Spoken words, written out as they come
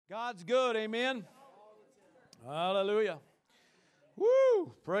God's good, amen. Hallelujah.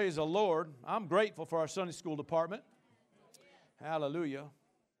 Woo! Praise the Lord. I'm grateful for our Sunday school department. Hallelujah.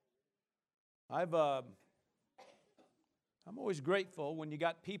 I'm always grateful when you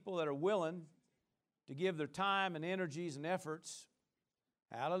got people that are willing to give their time and energies and efforts,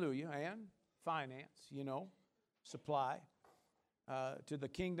 hallelujah, and finance, supply to the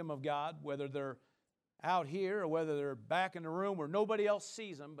kingdom of God, whether they're out here or whether they're back in the room where nobody else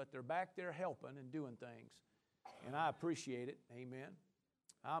sees them, but they're back there helping and doing things. And I appreciate it. Amen.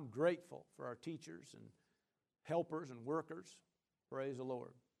 I'm grateful for our teachers and helpers and workers. Praise the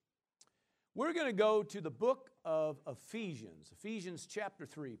Lord. We're going to go to the book of Ephesians. Ephesians chapter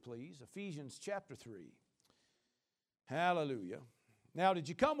 3, please. Ephesians chapter 3. Hallelujah. Now, did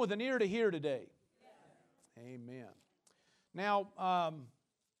you come with an ear to hear today? Yes. Amen. Now,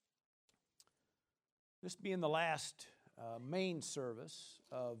 this being the last main service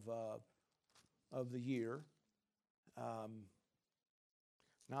of the year,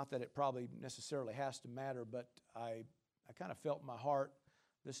 not that it probably necessarily has to matter, but I kind of felt in my heart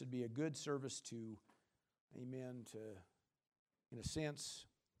this would be a good service to, amen, to, in a sense,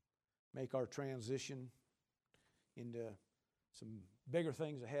 make our transition into some bigger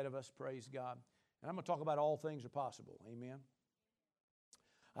things ahead of us, praise God. And I'm going to talk about all things are possible, amen.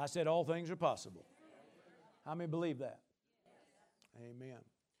 I said all things are possible. How many believe that? Amen.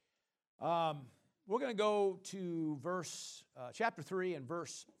 We're going to go to chapter 3 and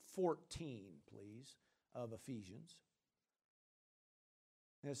verse 14, please, of Ephesians.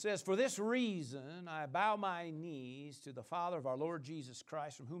 And it says, "For this reason I bow my knees to the Father of our Lord Jesus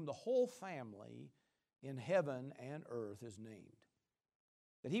Christ, from whom the whole family in heaven and earth is named,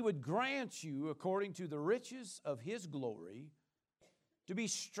 that He would grant you, according to the riches of His glory, to be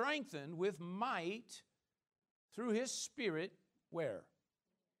strengthened with might through His Spirit," where?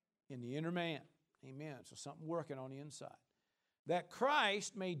 In the inner man. Amen. So something working on the inside. "That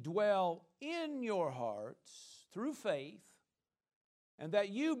Christ may dwell in your hearts through faith, and that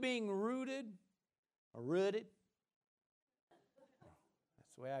you being rooted, that's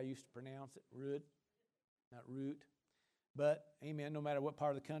the way I used to pronounce it, root, not root. But, amen, no matter what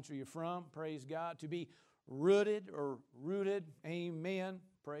part of the country you're from, praise God, to be rooted, amen,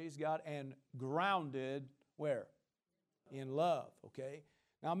 praise God, and grounded, where? In love, okay?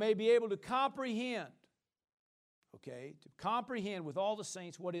 Now, may be able to comprehend, with all the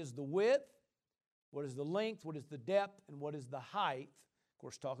saints what is the width, what is the length, what is the depth, and what is the height, of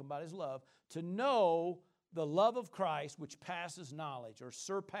course, talking about His love, to know the love of Christ which passes knowledge, or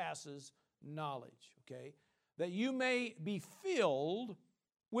surpasses knowledge, okay? That you may be filled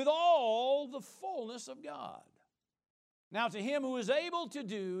with all the fullness of God. Now to Him who is able to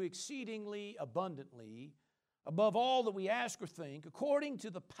do exceedingly abundantly, above all that we ask or think, according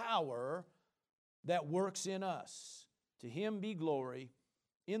to the power that works in us, to Him be glory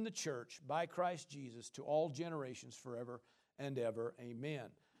in the church by Christ Jesus to all generations forever and ever.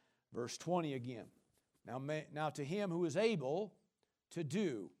 Amen. Verse 20 again. Now to Him who is able to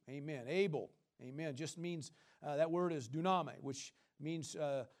do, amen, able, amen, just means, that word is duname, which means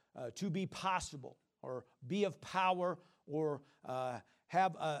to be possible, or be of power, or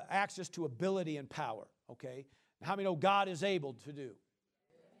have access to ability and power, okay? How many know God is able to do?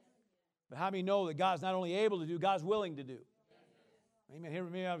 But how many know that God's not only able to do, God's willing to do? Amen. Here,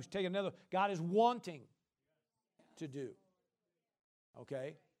 maybe I was taking another. God is wanting to do.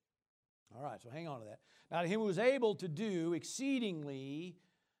 Okay? All right, so hang on to that. Now to Him who is able to do exceedingly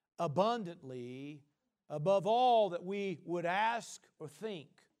abundantly above all that we would ask or think.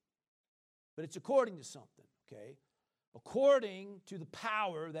 But it's according to something, okay? According to the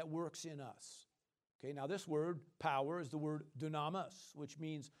power that works in us. Okay, now this word, power, is the word dunamis, which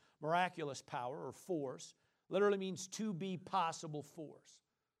means miraculous power or force. Literally means to be possible force,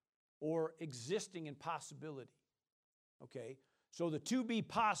 or existing in possibility. Okay, so the to be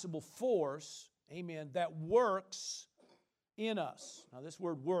possible force, amen, that works in us. Now this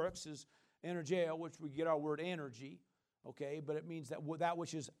word works is energeo, which we get our word energy, okay, but it means that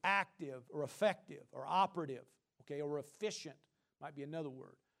which is active or effective or operative, okay, or efficient, might be another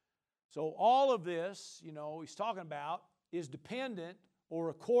word. So all of this, he's talking about is dependent or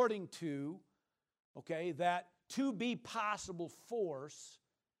according to, okay, that to be possible force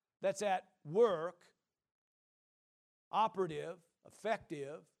that's at work, operative,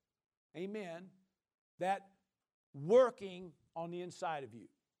 effective, amen, that working on the inside of you.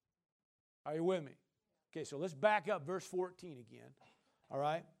 Are you with me? Okay, so let's back up verse 14 again, all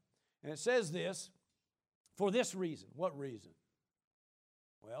right? And it says this, for this reason. What reason?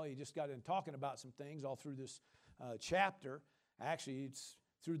 Well, he just got in talking about some things all through this chapter. Actually, it's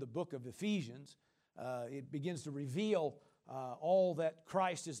through the book of Ephesians, it begins to reveal all that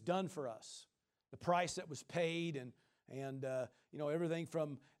Christ has done for us, the price that was paid, and everything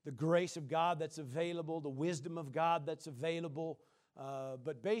from the grace of God that's available, the wisdom of God that's available,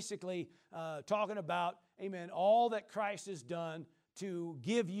 but basically talking about, amen, all that Christ has done to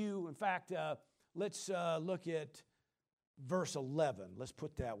give you. In fact, let's look at verse 11. Let's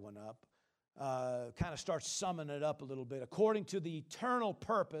put that one up. Kind of start summing it up a little bit. According to the eternal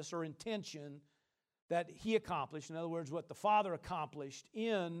purpose or intention that He accomplished, in other words, what the Father accomplished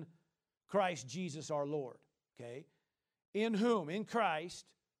in Christ Jesus our Lord, okay? In whom? In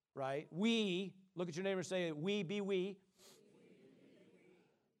Christ, right? We, look at your neighbor and say, we be we.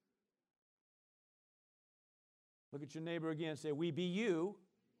 Look at your neighbor again and say, we be you,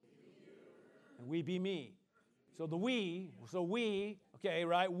 and we be me. So we, okay,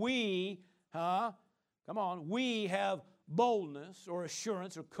 right? We, come on, we have boldness or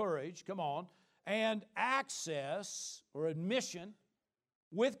assurance or courage, come on, and access or admission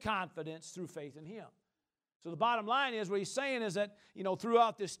with confidence through faith in Him. So the bottom line is, what he's saying is that,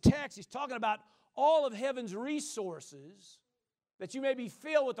 throughout this text, he's talking about all of heaven's resources, that you may be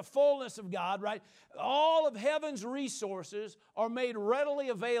filled with the fullness of God, right? All of heaven's resources are made readily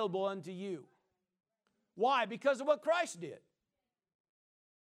available unto you. Why? Because of what Christ did.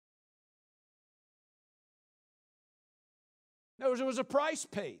 In other words, there was a price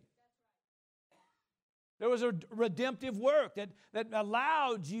paid. There was a redemptive work that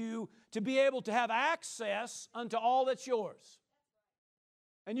allowed you to be able to have access unto all that's yours.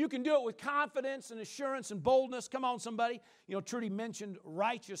 And you can do it with confidence and assurance and boldness. Come on, somebody. Trudy mentioned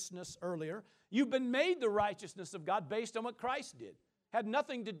righteousness earlier. You've been made the righteousness of God based on what Christ did. Had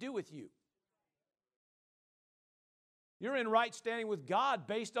nothing to do with you. You're in right standing with God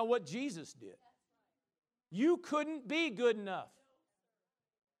based on what Jesus did. You couldn't be good enough.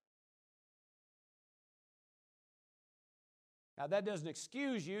 Now, that doesn't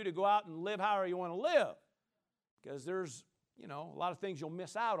excuse you to go out and live however you want to live, because there's, a lot of things you'll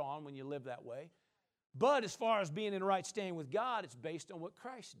miss out on when you live that way. But as far as being in right standing with God, it's based on what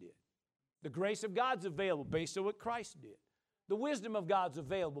Christ did. The grace of God's available based on what Christ did. The wisdom of God's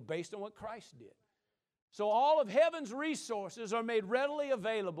available based on what Christ did. So all of heaven's resources are made readily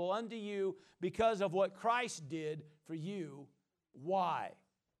available unto you because of what Christ did for you. Why?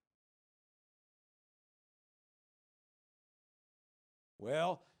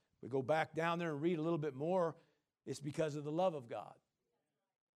 Well, we go back down there and read a little bit more. It's because of the love of God.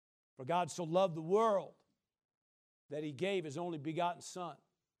 For God so loved the world that He gave His only begotten Son,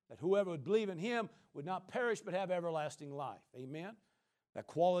 that whoever would believe in Him would not perish but have everlasting life. Amen? That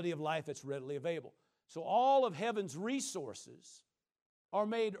quality of life that's readily available. So all of heaven's resources are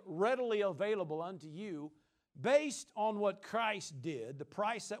made readily available unto you based on what Christ did, the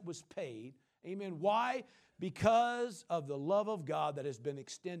price that was paid. Amen. Why? Because of the love of God that has been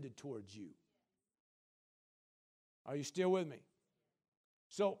extended towards you. Are you still with me?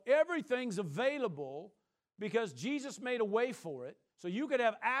 So everything's available because Jesus made a way for it, so you could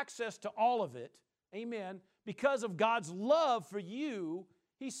have access to all of it. Amen. Because of God's love for you,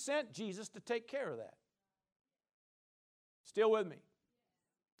 He sent Jesus to take care of that. Still with me?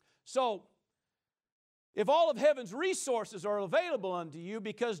 So, if all of heaven's resources are available unto you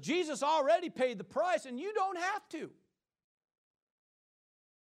because Jesus already paid the price and you don't have to.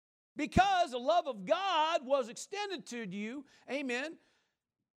 Because the love of God was extended to you, amen,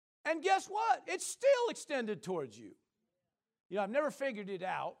 and guess what? It's still extended towards you. I've never figured it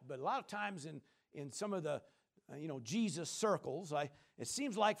out, but a lot of times in some of the, Jesus circles, it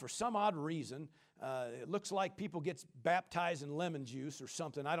seems like for some odd reason, it looks like people get baptized in lemon juice or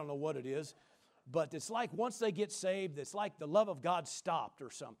something. I don't know what it is. But it's like once they get saved, it's like the love of God stopped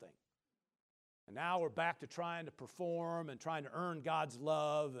or something. And now we're back to trying to perform and trying to earn God's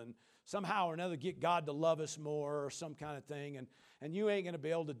love and somehow or another get God to love us more or some kind of thing. And you ain't going to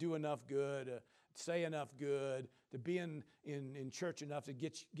be able to do enough good, say enough good, to be in church enough to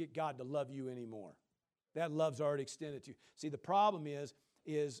get God to love you anymore. That love's already extended to you. See, the problem is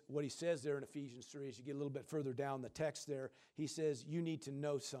what he says there in Ephesians 3, as you get a little bit further down the text there, he says you need to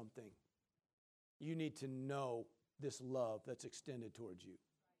know something. You need to know this love that's extended towards you.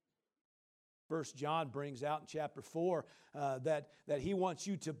 1 John brings out in chapter 4 that he wants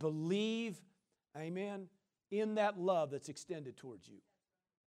you to believe, amen, in that love that's extended towards you.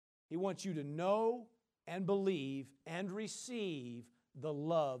 He wants you to know and believe and receive the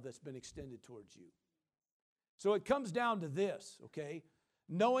love that's been extended towards you. So it comes down to this, okay?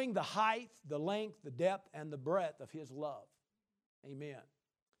 Knowing the height, the length, the depth, and the breadth of His love. Amen.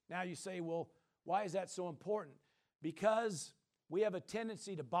 Now you say, well, why is that so important? Because we have a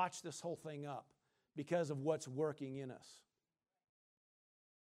tendency to botch this whole thing up because of what's working in us.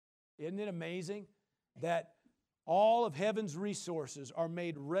 Isn't it amazing that all of heaven's resources are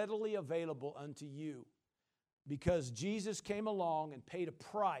made readily available unto you because Jesus came along and paid a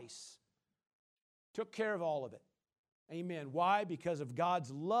price, took care of all of it. Amen. Why? Because of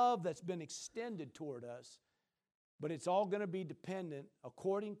God's love that's been extended toward us. But it's all going to be dependent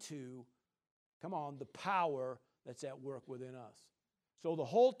according to, come on, the power that's at work within us. So the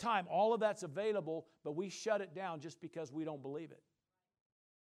whole time, all of that's available, but we shut it down just because we don't believe it.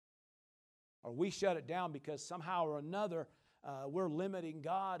 Or we shut it down because somehow or another we're limiting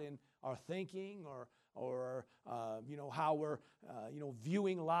God in our thinking or how we're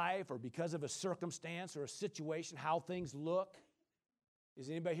viewing life, or because of a circumstance or a situation, how things look. Is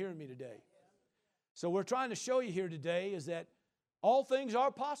anybody hearing me today? So we're trying to show you here today is that all things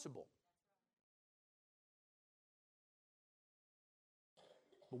are possible.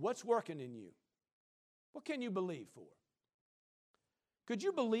 But what's working in you? What can you believe for? Could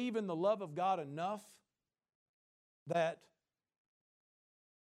you believe in the love of God enough that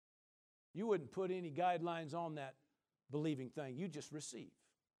you wouldn't put any guidelines on that believing thing? You just receive.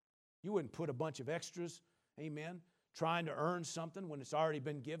 You wouldn't put a bunch of extras, amen, trying to earn something when it's already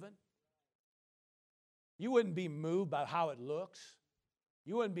been given. You wouldn't be moved by how it looks.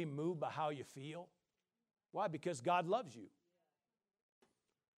 You wouldn't be moved by how you feel. Why? Because God loves you.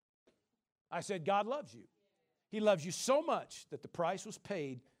 I said God loves you. He loves you so much that the price was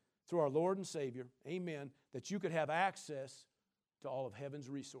paid through our Lord and Savior, amen, that you could have access to all of heaven's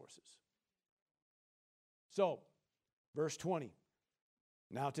resources. So, verse 20,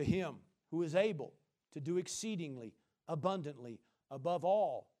 now to Him who is able to do exceedingly abundantly above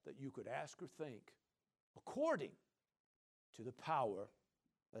all that you could ask or think, according to the power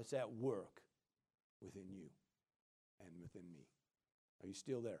that's at work within you and within me. Are you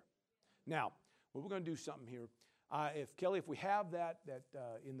still there? Now, we're going to do something here. If we have that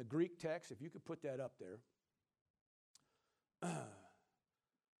in the Greek text, if you could put that up there.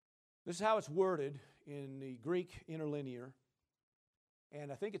 This is how it's worded in the Greek interlinear,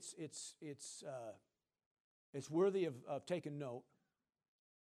 and I think it's worthy of taking note.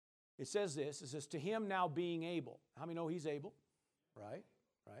 It says this. It says, to Him now being able. How many know He's able? Right?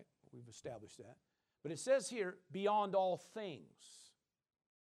 Right? We've established that. But it says here, beyond all things,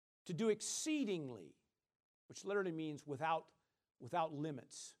 to do exceedingly, which literally means without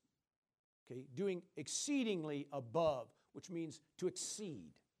limits. Okay? Doing exceedingly above, which means to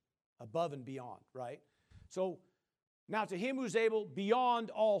exceed, above and beyond, right? So, now to Him who's able beyond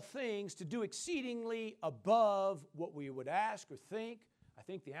all things to do exceedingly above what we would ask or think. I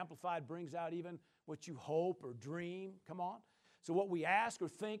think the Amplified brings out even what you hope or dream. Come on. So what we ask or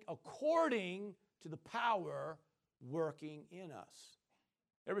think according to the power working in us.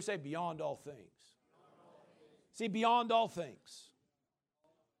 Everybody say beyond all things. See, beyond all things.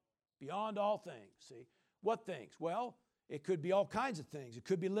 Beyond all things. See, what things? Well, it could be all kinds of things. It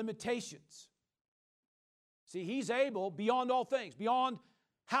could be limitations. See, He's able beyond all things, beyond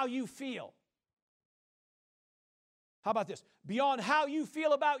how you feel. How about this? Beyond how you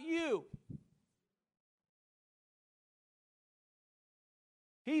feel about you.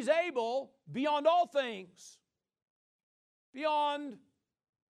 He's able beyond all things, beyond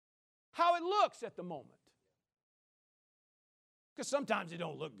how it looks at the moment. Because sometimes it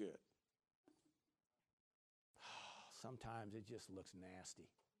don't look good. Sometimes it just looks nasty.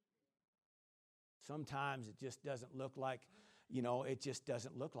 Sometimes it just doesn't look like, it just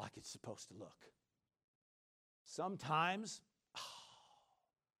doesn't look like it's supposed to look. Sometimes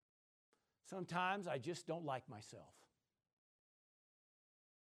I just don't like myself.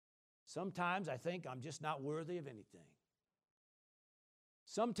 Sometimes I think I'm just not worthy of anything.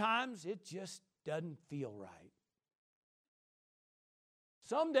 Sometimes it just doesn't feel right.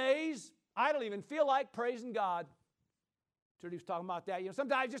 Some days I don't even feel like praising God. Trudy was talking about that.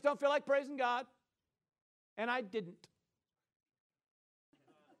 Sometimes I just don't feel like praising God. And I didn't.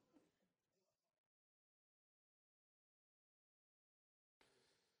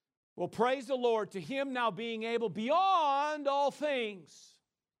 Well, praise the Lord. To Him now being able beyond all things.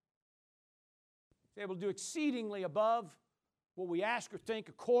 He's able to do exceedingly above what we ask or think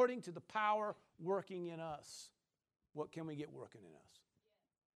according to the power working in us. What can we get working in us?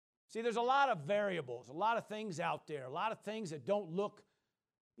 See, there's a lot of variables, a lot of things out there, a lot of things that don't look,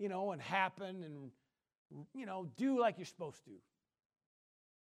 and happen and, do like you're supposed to.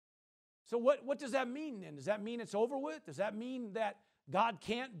 So what does that mean then? Does that mean it's over with? Does that mean that God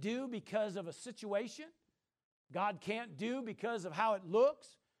can't do because of a situation? God can't do because of how it looks?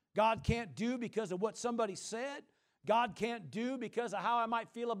 God can't do because of what somebody said? God can't do because of how I might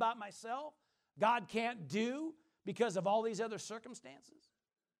feel about myself. God can't do because of all these other circumstances.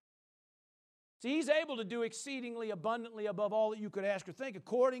 See, He's able to do exceedingly abundantly above all that you could ask or think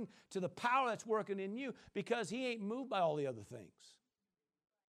according to the power that's working in you, because He ain't moved by all the other things.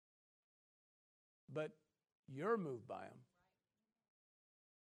 But you're moved by Him.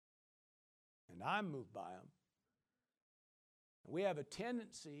 And I'm moved by Him. We have a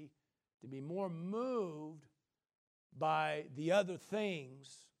tendency to be more moved by the other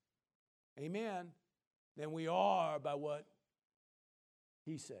things, amen, than we are by what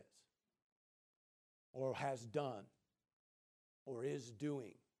He says, or has done, or is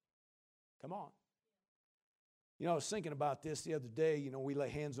doing. Come on. You know, I was thinking about this the other day. You know, we lay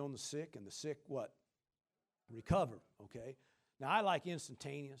hands on the sick, and the sick, what? Recover, okay? Now, I like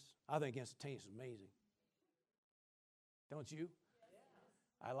instantaneous. I think instantaneous is amazing. Don't you?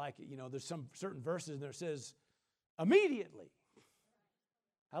 I like it. You know, there's some certain verses in there that says, immediately.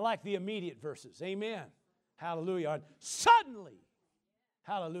 I like the immediate verses. Amen. Hallelujah. And suddenly.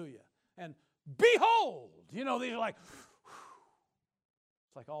 Hallelujah. And behold. You know, these are like,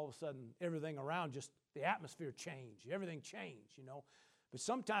 it's like all of a sudden everything around, just the atmosphere changed. Everything changed, you know. But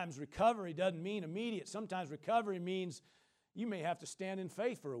sometimes recovery doesn't mean immediate. Sometimes recovery means you may have to stand in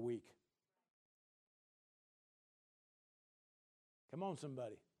faith for a week. Come on,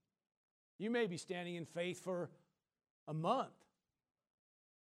 somebody. You may be standing in faith for a month.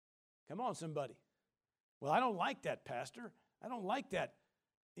 Come on, somebody. Well, I don't like that, Pastor. I don't like that,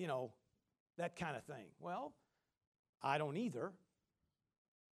 you know, that kind of thing. Well, I don't either.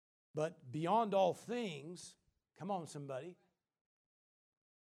 But beyond all things, come on, somebody,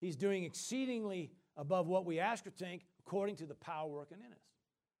 He's doing exceedingly above what we ask or think according to the power working in us.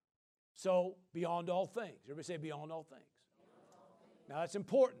 So, beyond all things. Everybody say beyond all things. Now, that's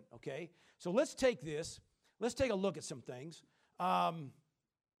important, okay? So, let's take this. Let's take a look at some things.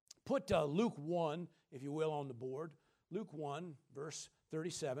 Put Luke 1, if you will, on the board. Luke 1, verse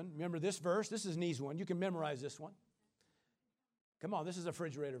 37. Remember this verse? This is an easy one. You can memorize this one. Come on, this is a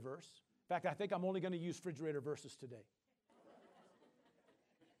refrigerator verse. In fact, I think I'm only going to use refrigerator verses today.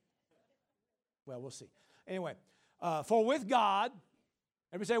 Well, we'll see. Anyway, for with God,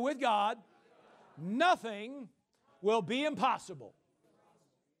 everybody say with God, nothing will be impossible.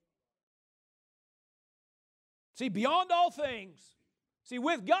 See, beyond all things. See,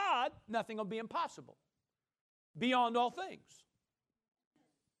 with God, nothing will be impossible. Beyond all things.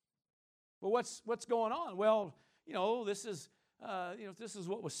 Well, what's going on? Well, you know, this is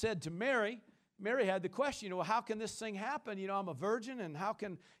what was said to Mary. Mary had the question, you know, how can this thing happen? You know, I'm a virgin, and how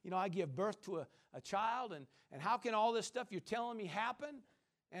can, you know, I give birth to a child, and how can all this stuff you're telling me happen?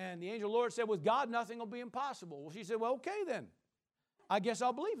 And the angel of the Lord said, with God, nothing will be impossible. Well, she said, well, okay then. I guess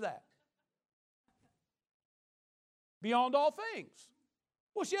I'll believe that. Beyond all things.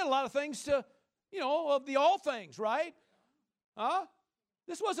 Well, she had a lot of things to, you know, of the all things, right? Huh?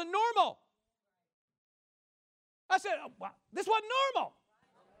 This wasn't normal. I said, oh, wow, this wasn't normal.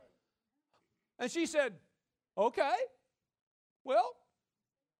 And she said, okay, well,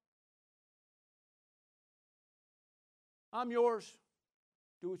 I'm yours.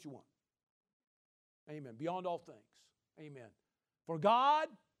 Do what you want. Amen. Beyond all things. Amen. For God,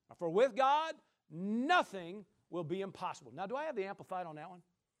 or for with God, nothing will be impossible. Now, do I have the Amplified on that one?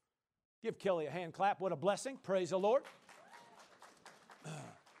 Give Kelly a hand clap. What a blessing. Praise the Lord.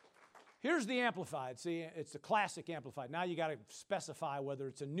 Here's the Amplified. See, it's the classic Amplified. Now you got to specify whether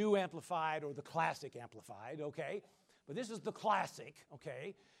it's a new Amplified or the classic Amplified, okay? But this is the classic,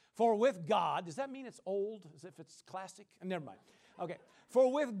 okay? For with God, does that mean it's old, as if it's classic? Never mind. Okay.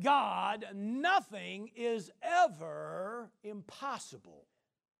 For with God, nothing is ever impossible.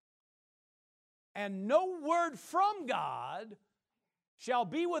 And no word from God shall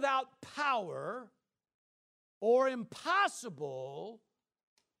be without power or impossible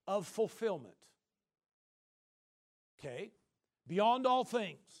of fulfillment. Okay? Beyond all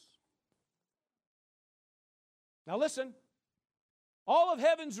things. Now listen. All of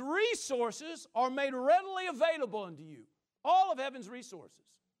heaven's resources are made readily available unto you. All of heaven's resources.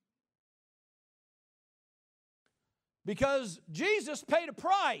 Because Jesus paid a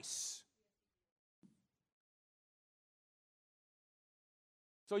price.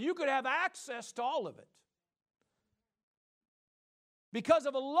 So you could have access to all of it. Because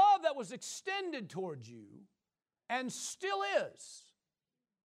of a love that was extended towards you and still is.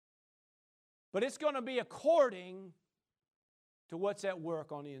 But it's going to be according to what's at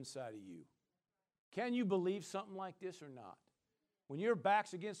work on the inside of you. Can you believe something like this or not? When your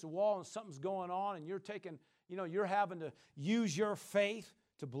back's against the wall and something's going on and you're having to use your faith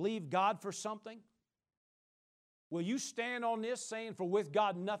to believe God for something. will you stand on this saying, for with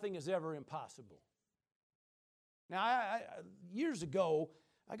God nothing is ever impossible? Now, years ago,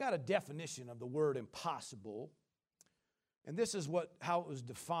 I got a definition of the word impossible, and this is how it was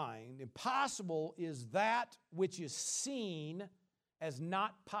defined. Impossible is that which is seen as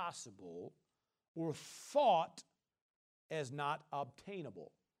not possible or thought as not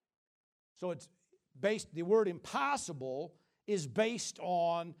obtainable. So the word impossible is based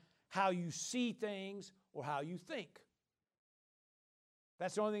on how you see things or how you think.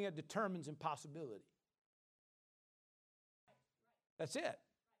 That's the only thing that determines impossibility. That's it.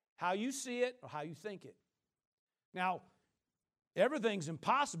 How you see it or how you think it. Now, everything's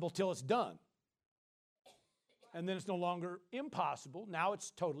impossible till it's done. And then it's no longer impossible. Now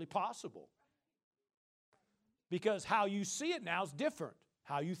it's totally possible. Because how you see it now is different.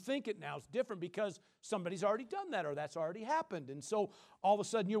 How you think it now is different because somebody's already done that or that's already happened. And so all of a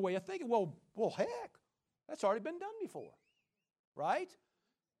sudden your way of thinking, well, heck, that's already been done before. Right?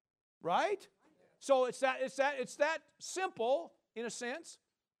 Right? So it's that simple in a sense.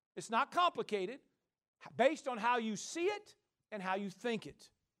 It's not complicated. Based on how you see it and how you think it.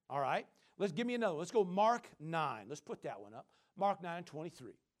 All right? Give me another. Let's go Mark 9. Let's put that one up. Mark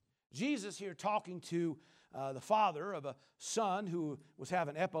 9:23. Jesus here talking to the father of a son who was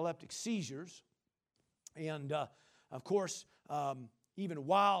having epileptic seizures. And, of course, even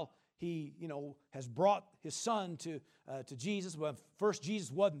while he, has brought his son to Jesus, well, first Jesus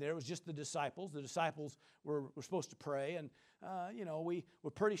wasn't there. It was just the disciples. The disciples were supposed to pray. And, we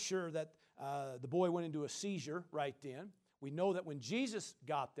were pretty sure that the boy went into a seizure right then. We know that when Jesus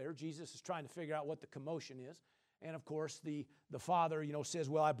got there, Jesus is trying to figure out what the commotion is. And, of course, the father, says,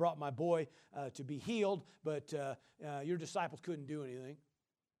 well, I brought my boy to be healed, but your disciples couldn't do anything.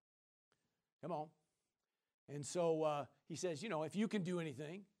 Come on. And so he says, if you can do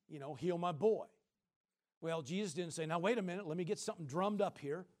anything, heal my boy. Well, Jesus didn't say, now, wait a minute, let me get something drummed up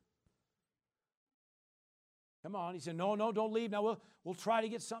here. Come on. He said, no, don't leave. Now, we'll try to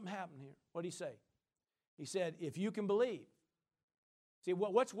get something happening here. What did he say? He said, if you can believe. See,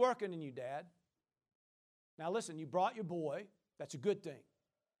 what's working in you, Dad? Now listen, you brought your boy. That's a good thing.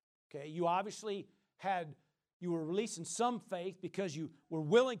 Okay, you obviously you were releasing some faith because you were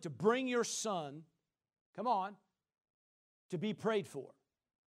willing to bring your son, come on, to be prayed for.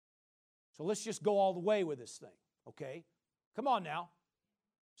 So let's just go all the way with this thing, okay? Come on now.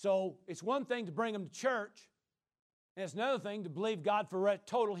 So it's one thing to bring him to church, and it's another thing to believe God for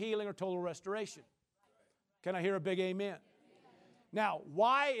total healing or total restoration. Can I hear a big amen? Now,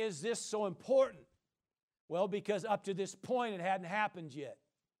 why is this so important? Well, because up to this point, it hadn't happened yet.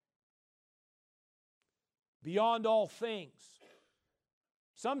 Beyond all things.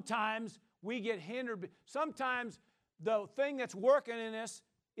 Sometimes we get hindered. Sometimes the thing that's working in us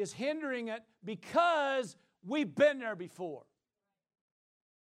is hindering it because we've been there before.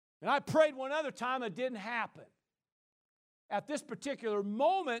 And I prayed one other time, it didn't happen. At this particular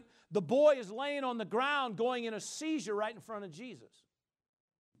moment, the boy is laying on the ground going in a seizure right in front of Jesus.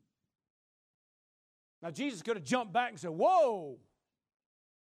 Now, Jesus could have jumped back and said, whoa,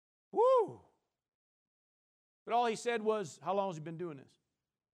 woo. But all he said was, how long has he been doing this?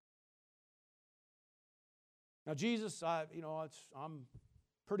 Now, Jesus, I'm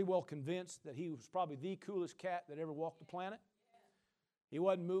pretty well convinced that he was probably the coolest cat that ever walked the planet. He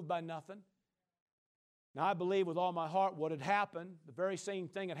wasn't moved by nothing. Now, I believe with all my heart what had happened, the very same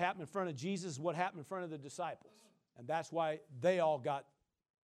thing that happened in front of Jesus is what happened in front of the disciples. And that's why they all got,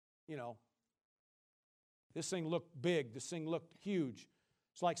 this thing looked big. This thing looked huge.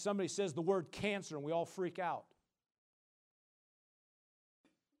 It's like somebody says the word cancer and we all freak out.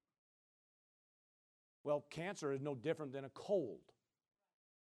 Well, cancer is no different than a cold.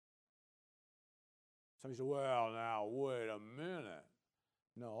 Somebody says, well, now, wait a minute.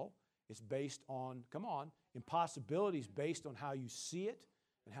 No, it's based on, impossibility is based on how you see it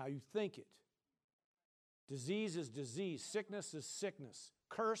and how you think it. Disease is disease. Sickness is sickness.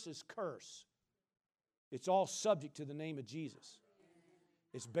 Curse is curse. It's all subject to the name of Jesus.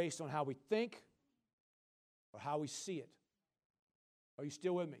 It's based on how we think or how we see it. Are you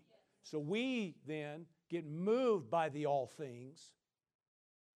still with me? So we then get moved by the all things.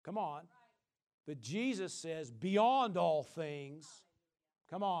 Come on. But Jesus says, beyond all things,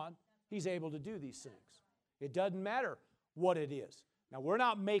 come on, He's able to do these things. It doesn't matter what it is. Now, we're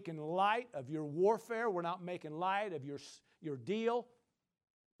not making light of your warfare. We're not making light of your deal.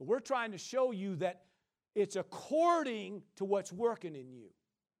 But we're trying to show you that it's according to what's working in you.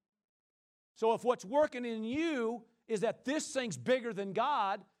 So if what's working in you is that this thing's bigger than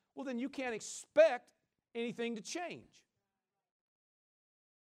God, well, then you can't expect anything to change.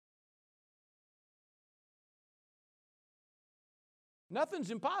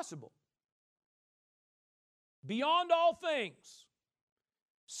 Nothing's impossible. Beyond all things.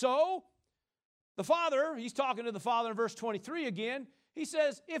 So, the Father, he's talking to the Father in verse 23 again. He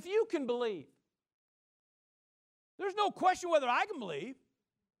says, if you can believe. There's no question whether I can believe.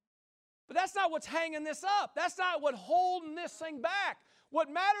 But that's not what's hanging this up. That's not what's holding this thing back. What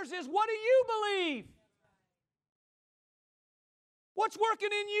matters is, what do you believe? What's working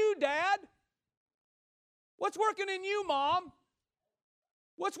in you, Dad? What's working in you, Mom?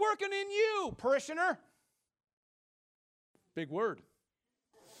 What's working in you, parishioner? Big word.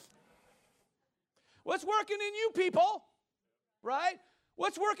 What's working in you, people? Right?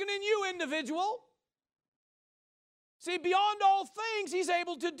 What's working in you, individual? See, beyond all things, He's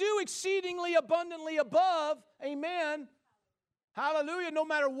able to do exceedingly abundantly above. Amen. Hallelujah. No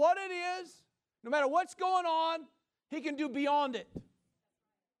matter what it is, no matter what's going on, He can do beyond it.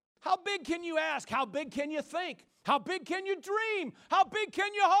 How big can you ask? How big can you think? How big can you dream? How big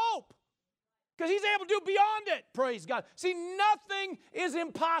can you hope? Because He's able to do beyond it. Praise God. See, nothing is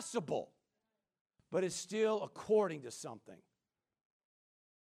impossible, but it's still according to something.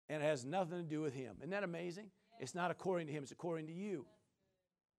 And it has nothing to do with Him. Isn't that amazing? It's not according to Him, it's according to you.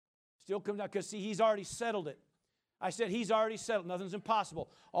 Still comes out, because see, He's already settled it. I said He's already settled. Nothing's impossible.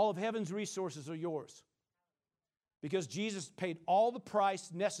 All of heaven's resources are yours. Because Jesus paid all the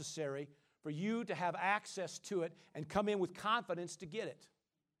price necessary for you to have access to it and come in with confidence to get it.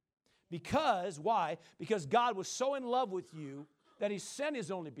 Because, why? Because God was so in love with you that He sent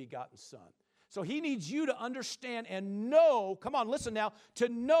His only begotten Son. So He needs you to understand and know, come on, listen now, to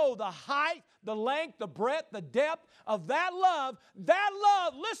know the height, the length, the breadth, the depth of that love,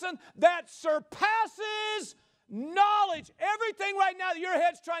 listen, that surpasses knowledge. Everything right now that your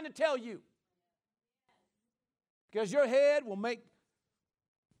head's trying to tell you. Because your head will make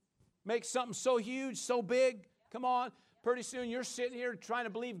something so huge, so big, come on, pretty soon you're sitting here trying to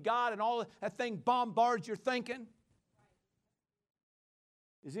believe God and all that thing bombards your thinking.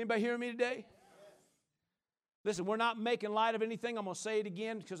 Is anybody hearing me today? Listen, we're not making light of anything. I'm going to say it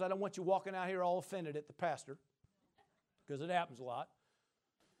again because I don't want you walking out here all offended at the pastor, because it happens a lot.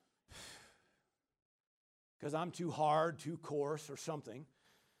 Because I'm too hard, too coarse, or something.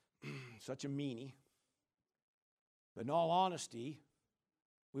 Such a meanie. But in all honesty,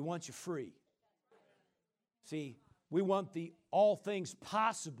 we want you free. See, we want the all things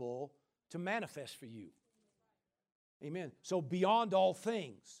possible to manifest for you. Amen. So beyond all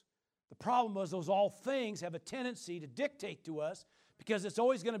things. The problem was those all things have a tendency to dictate to us, because it's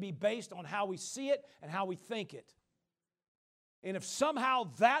always going to be based on how we see it and how we think it. And if somehow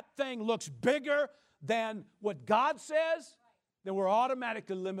that thing looks bigger than what God says, then we're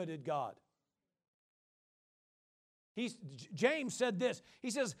automatically limited God. James said this. He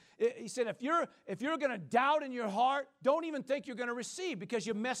said, if you're going to doubt in your heart, don't even think you're going to receive, because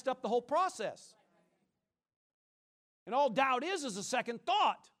you messed up the whole process. And all doubt is a second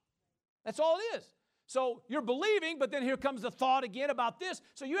thought. That's all it is. So you're believing, but then here comes the thought again about this.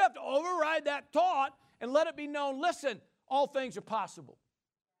 So you have to override that thought and let it be known, listen, all things are possible.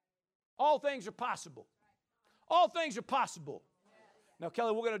 All things are possible. All things are possible. Now,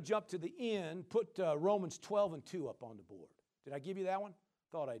 Kelly, we're going to jump to the end. Put Romans 12 and 2 up on the board. Did I give you that one?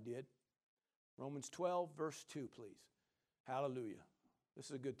 Thought I did. Romans 12, verse 2, please. Hallelujah. This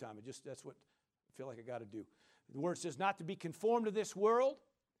is a good time. That's what I feel like I got to do. The word says, not to be conformed to this world,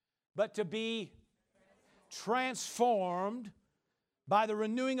 but to be transformed by the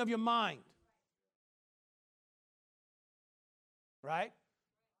renewing of your mind. Right?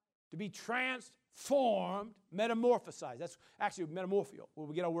 To be transformed, metamorphosized. That's actually metamorphio, where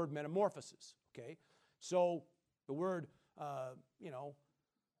we get our word metamorphosis. Okay? So the word,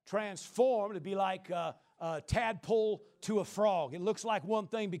 transformed, it'd be like a tadpole to a frog. It looks like one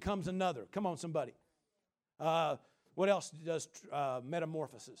thing becomes another. Come on, somebody. What else does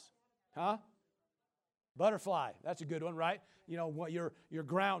metamorphosis? Huh? Butterfly. That's a good one, right? You know, you're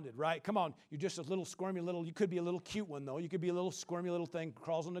grounded, right? Come on. You're just a little squirmy little, you could be a little cute one, though. You could be a little squirmy little thing,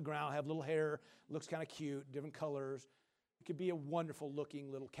 crawls on the ground, have little hair, looks kind of cute, different colors. You could be a wonderful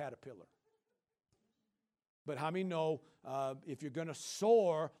looking little caterpillar. But how many know if you're going to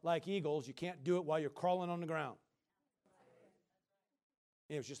soar like eagles, you can't do it while you're crawling on the ground?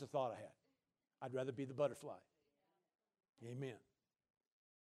 It was just a thought I had. I'd rather be the butterfly. Amen.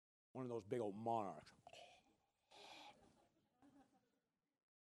 One of those big old monarchs.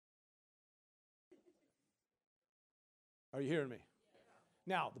 Are you hearing me?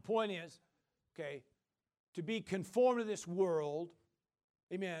 Now, the point is, okay, to be conformed to this world,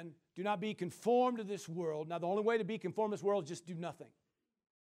 amen, do not be conformed to this world. Now, the only way to be conformed to this world is just do nothing.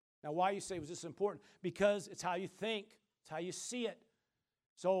 Now, why you say was this important? Because it's how you think. It's how you see it.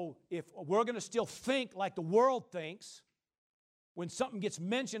 So if we're going to still think like the world thinks, when something gets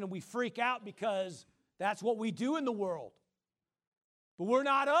mentioned and we freak out because that's what we do in the world. But we're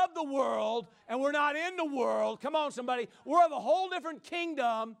not of the world and we're not in the world. Come on, somebody. We're of a whole different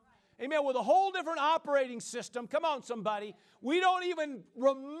kingdom. Amen. With a whole different operating system. Come on, somebody. We don't even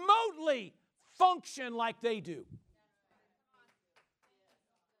remotely function like they do.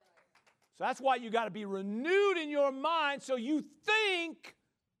 So that's why you got to be renewed in your mind so you think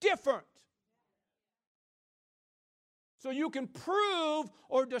different. So you can prove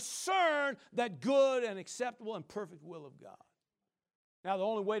or discern that good and acceptable and perfect will of God. Now, the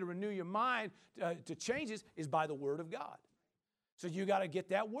only way to renew your mind to change this is by the Word of God. So you got to get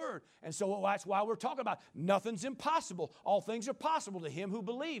that Word. And so that's why we're talking about nothing's impossible. All things are possible to him who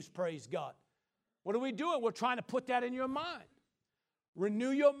believes, praise God. What are we doing? We're trying to put that in your mind.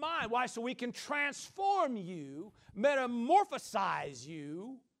 Renew your mind. Why? So we can transform you, metamorphosize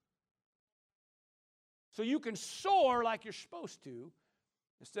you, so you can soar like you're supposed to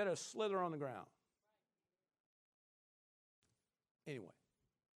instead of slither on the ground. Anyway,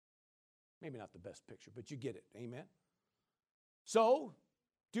 maybe not the best picture, but you get it. Amen? So,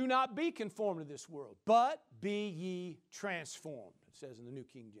 do not be conformed to this world, but be ye transformed. It says in the New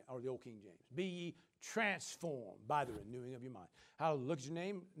King James, or the Old King James. Be ye transformed by the renewing of your mind. Hallelujah. Look at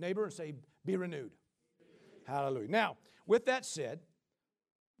your neighbor and say, be renewed. Hallelujah. Now, with that said,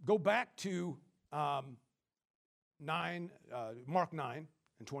 go back to Mark 9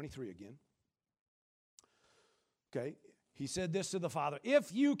 and 23 again. Okay. He said this to the Father,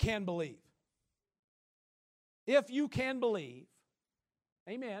 if you can believe,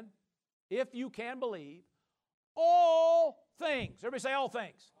 amen, if you can believe, all things, everybody say all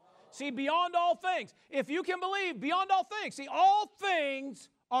things. See, beyond all things, if you can believe, beyond all things, see, all things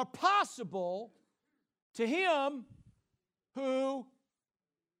are possible to him who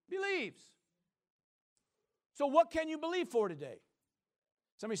believes. So what can you believe for today?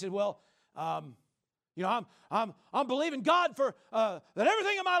 Somebody said, well, I'm believing God for that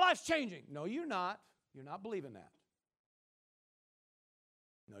everything in my life's changing. No, you're not. You're not believing that.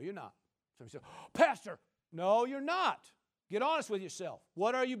 No, you're not. Somebody said, oh, Pastor, no, you're not. Get honest with yourself.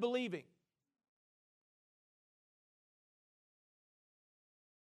 What are you believing?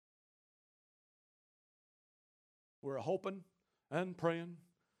 We're hoping and praying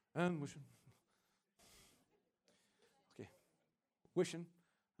and wishing. Okay. Wishing,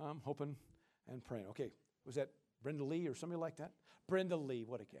 hoping, and praying. Okay. Was that Brenda Lee or somebody like that? Brenda Lee,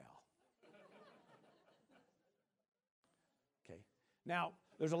 what a gal. Okay. Now,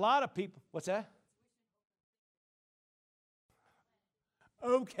 there's a lot of people. What's that?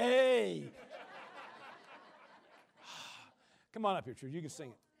 Okay. Come on up here, Trude. You can sing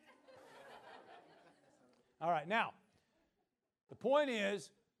it. All right. Now, the point is,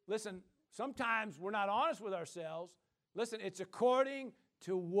 listen, sometimes we're not honest with ourselves. Listen, it's according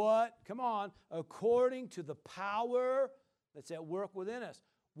to what? Come on. According to the power that's at work within us.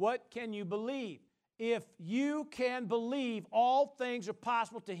 What can you believe? If you can believe, all things are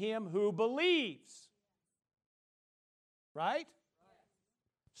possible to him who believes. Right?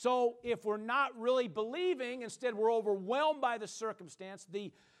 So if we're not really believing, instead we're overwhelmed by the circumstance,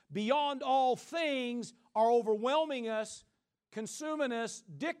 the beyond all things are overwhelming us, consuming us,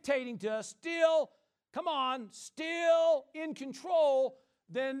 dictating to us, still in control,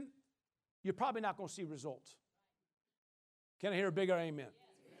 then you're probably not going to see results. Can I hear a bigger amen?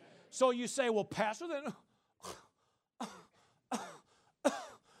 So you say, well, Pastor, then,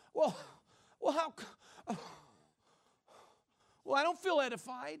 well, how... Well, I don't feel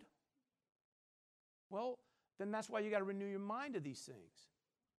edified. Well, then that's why you got to renew your mind to these things.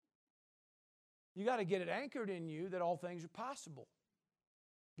 You got to get it anchored in you that all things are possible.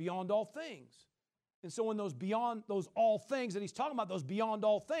 Beyond all things. And so when those all things that he's talking about, those beyond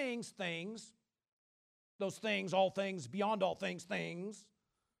all things, those things, all things, beyond all things,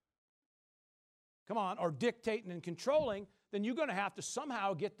 come on, are dictating and controlling, then you're going to have to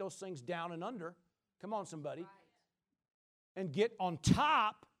somehow get those things down and under. Come on, somebody. And get on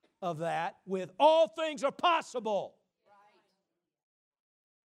top of that with all things are possible. Right.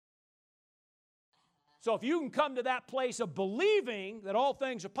 So if you can come to that place of believing that all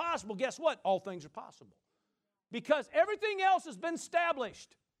things are possible, guess what? All things are possible. Because everything else has been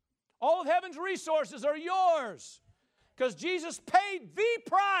established. All of heaven's resources are yours. Because Jesus paid the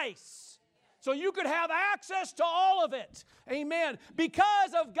price. So you could have access to all of it. Amen.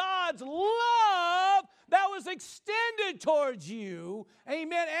 Because of God's love that was extended towards you.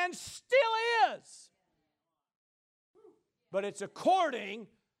 Amen. And still is. But it's according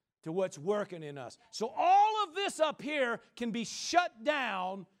to what's working in us. So all of this up here can be shut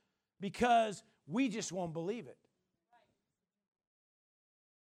down because we just won't believe it.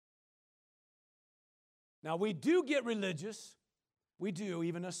 Now, we do get religious. We do,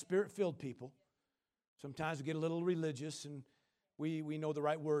 even us Spirit-filled people. Sometimes we get a little religious and we know the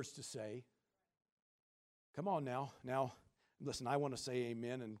right words to say. Come on now. Now, listen, I want to say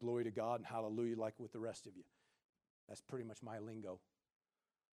amen and glory to God and hallelujah like with the rest of you. That's pretty much my lingo.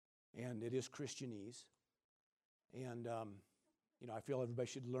 And it is Christianese. And, I feel everybody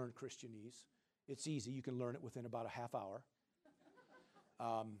should learn Christianese. It's easy. You can learn it within about a half hour.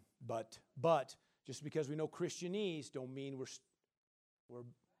 But just because we know Christianese don't mean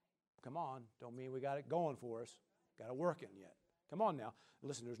don't mean we got it going for us. Got it working yet. Come on now.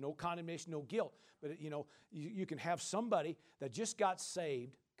 Listen, there's no condemnation, no guilt. But, you can have somebody that just got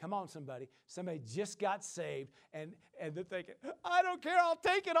saved. Come on, somebody. Somebody just got saved, and they're thinking, I don't care, I'll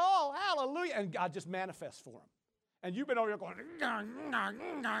take it all. Hallelujah. And God just manifests for them. And you've been over here going,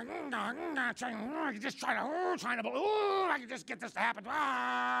 just trying to, I can just get this to happen.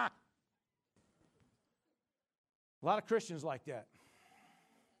 Ah. A lot of Christians like that.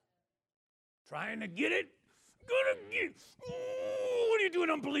 Trying to get it, gonna get. What are you doing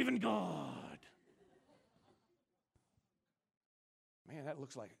unbelieving God? Man, that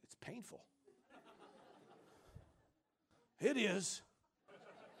looks like it's painful. It is.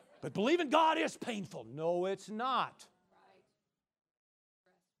 But believing God is painful. No, it's not.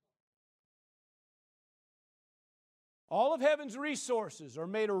 All of heaven's resources are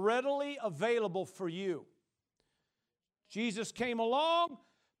made readily available for you. Jesus came along,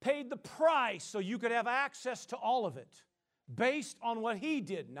 paid the price so you could have access to all of it based on what He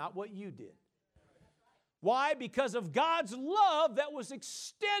did, not what you did. Why? Because of God's love that was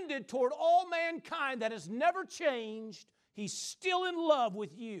extended toward all mankind that has never changed. He's still in love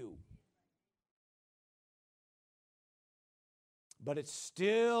with you. But it's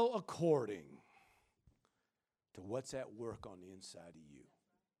still according to what's at work on the inside of you.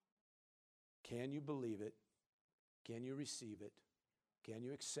 Can you believe it? Can you receive it? Can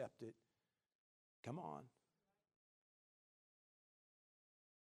you accept it? Come on.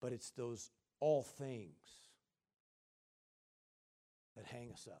 But it's those all things that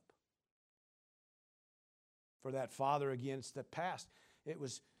hang us up. For that father against the past, it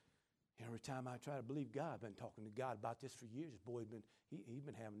was, every time I try to believe God, I've been talking to God about this for years. This boy's he's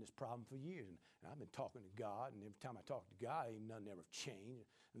been having this problem for years. And I've been talking to God, and every time I talk to God, nothing ever changed.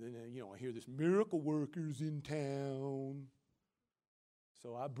 And then, I hear this miracle worker's in town.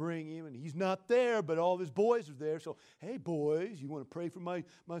 So I bring him, and he's not there, but all of his boys are there. So, hey, boys, you want to pray for my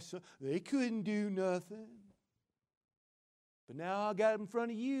son? They couldn't do nothing. But now I got him in front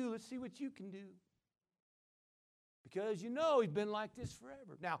of you. Let's see what you can do. Because he's been like this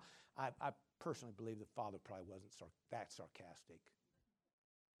forever. Now, I personally believe the father probably wasn't that sarcastic.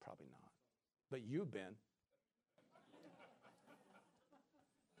 Probably not. But you've been.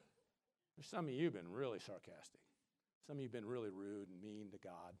 There's some of you have been really sarcastic. Some of you have been really rude and mean to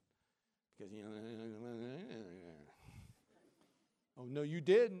God. Because, oh, no, you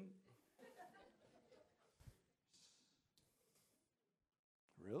didn't.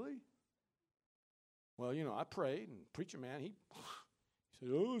 Really? Well, I prayed, and preacher man, he said,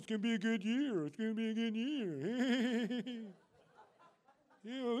 oh, it's going to be a good year. It's going to be a good year.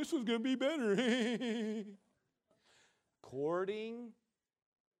 This one's going to be better. According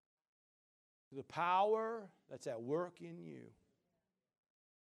to the power that's at work in you.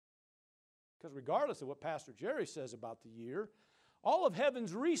 Because regardless of what Pastor Jerry says about the year, all of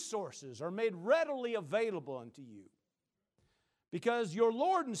heaven's resources are made readily available unto you. Because your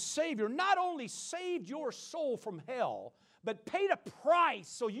Lord and Savior not only saved your soul from hell, but paid a price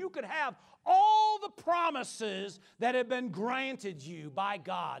so you could have all the promises that have been granted you by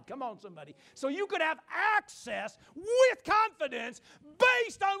God. Come on, somebody. So you could have access with confidence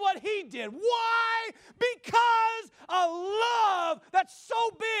based on what He did. Why? Because a love that's so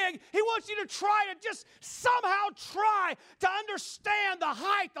big, He wants you to just somehow try to understand the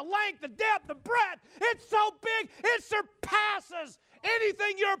height, the length, the depth, the breadth. It's so big, it surpasses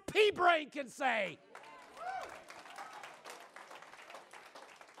anything your pea brain can say.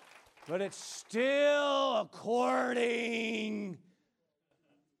 But it's still according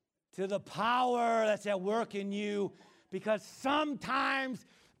to the power that's at work in you, because sometimes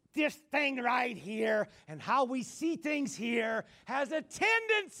this thing right here and how we see things here has a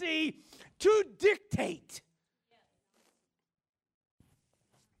tendency to dictate.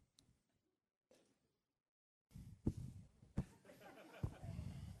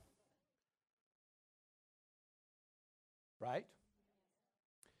 Right?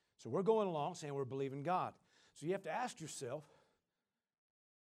 So we're going along saying we're believing God. So you have to ask yourself,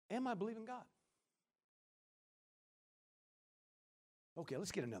 am I believing God? Okay,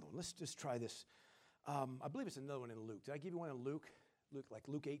 let's get another one. Let's just try this. I believe it's another one in Luke. Did I give you one in Luke? Like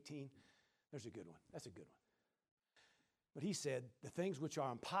Luke 18? There's a good one. That's a good one. But he said, the things which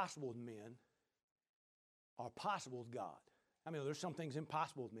are impossible with men are possible with God. I mean, there's some things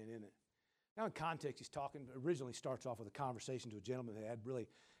impossible with men, isn't it? Now, in context, he's talking, originally starts off with a conversation to a gentleman that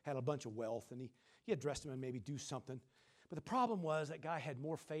had a bunch of wealth, and he addressed him and maybe do something. But the problem was that guy had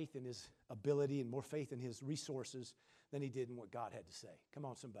more faith in his ability and more faith in his resources than he did in what God had to say. Come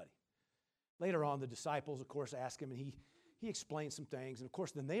on, somebody. Later on, the disciples, of course, asked him, and he explained some things. And, of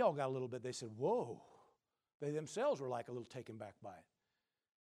course, then they all got a little bit, they said, whoa. They themselves were like a little taken back by it.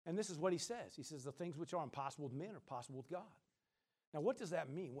 And this is what he says. He says, the things which are impossible with men are possible with God. Now, what does that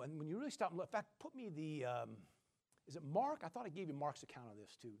mean? When you really stop and look, in fact, put me is it Mark? I thought I gave you Mark's account of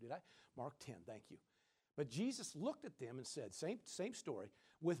this too, did I? Mark 10, thank you. But Jesus looked at them and said, same story,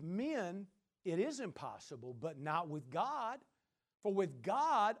 with men it is impossible, but not with God. For with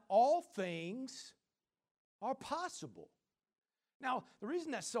God all things are possible. Now, the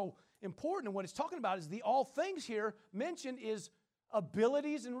reason that's so important and what it's talking about is the all things here mentioned is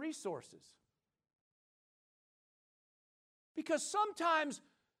abilities and resources. Because sometimes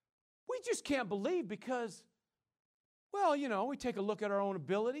we just can't believe because, well, we take a look at our own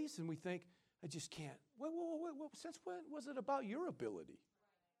abilities and we think, I just can't. Well, since when was it about your ability?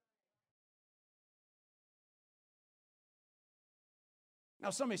 Now,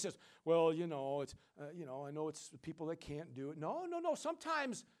 somebody says, well, it's, I know it's people that can't do it. No.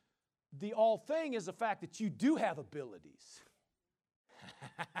 Sometimes the all thing is the fact that you do have abilities.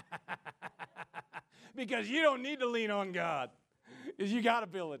 Because you don't need to lean on God, because you got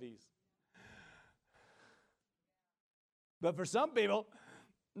abilities. But for some people,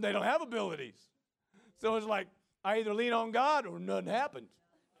 they don't have abilities. So it's like, I either lean on God or nothing happens.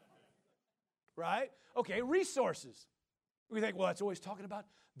 Right? Okay, resources. We think, well, that's always talking about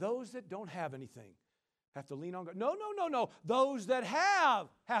those that don't have anything have to lean on God. No. Those that have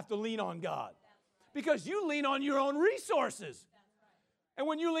to lean on God. Because you lean on your own resources. And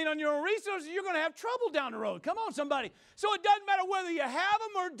when you lean on your own resources, you're going to have trouble down the road. Come on, somebody. So it doesn't matter whether you have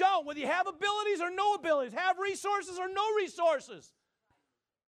them or don't, whether you have abilities or no abilities, have resources or no resources.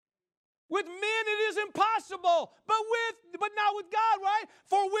 With men it is impossible, but not with God, right?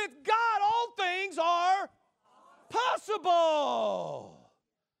 For with God all things are possible.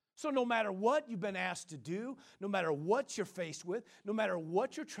 So no matter what you've been asked to do, no matter what you're faced with, no matter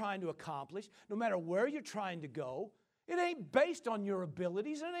what you're trying to accomplish, no matter where you're trying to go, it ain't based on your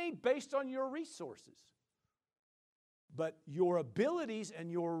abilities, and it ain't based on your resources. But your abilities and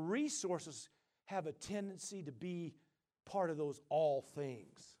your resources have a tendency to be part of those all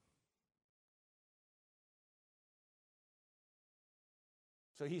things.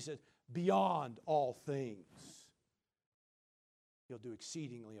 So he said, beyond all things, he'll do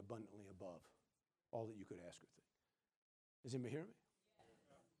exceedingly abundantly above all that you could ask or think. Does anybody hear me?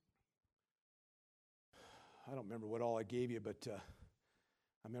 I don't remember what all I gave you, but I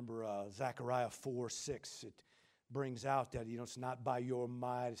remember Zechariah 4:6. It brings out that it's not by your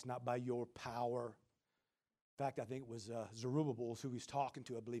might, it's not by your power. In fact, I think it was Zerubbabel who he's talking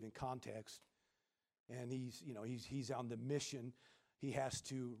to, I believe, in context. And he's on the mission. He has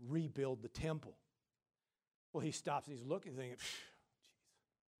to rebuild the temple. Well, he stops and he's looking, thinking, "Geez,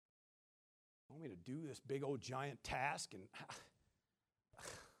 want me to do this big old giant task and."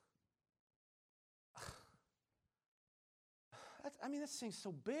 This thing's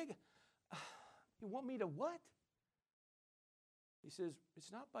so big. You want me to what? He says,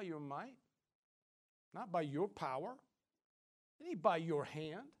 it's not by your might, not by your power, it ain't by your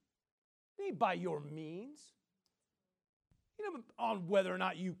hand, it ain't by your means. On whether or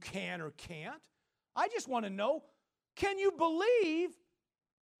not you can or can't. I just want to know, can you believe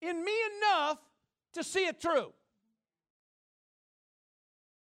in me enough to see it through?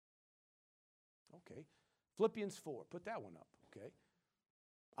 Okay. Philippians 4. Put that one up, okay?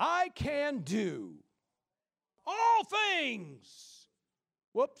 I can do all things.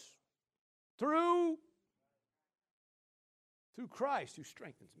 Through Christ who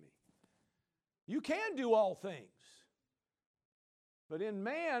strengthens me. You can do all things. But in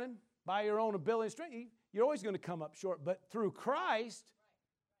man, by your own ability and strength, you're always going to come up short. But through Christ,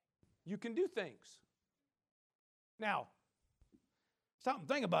 you can do things. Now, stop and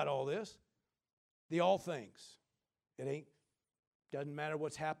think about all this. The all things. Doesn't matter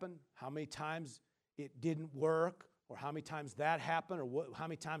what's happened, how many times it didn't work, or how many times that happened, or how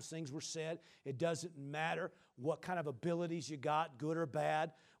many times things were said. It doesn't matter what kind of abilities you got, good or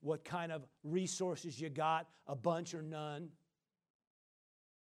bad, what kind of resources you got, a bunch or none.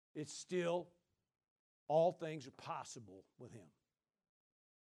 It's still, all things are possible with Him.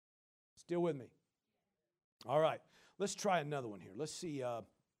 Still with me? All right, let's try another one here. Let's see,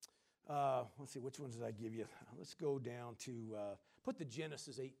 which ones did I give you? Let's go down to, put the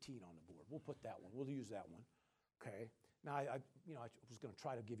Genesis 18 on the board. We'll put that one. We'll use that one. Okay. Now, I was going to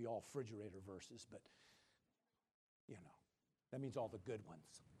try to give you all refrigerator verses, but, that means all the good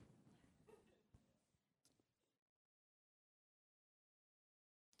ones.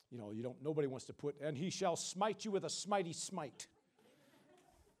 Nobody wants to put, and he shall smite you with a smitey smite.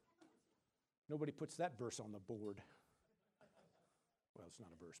 Nobody puts that verse on the board. Well, it's not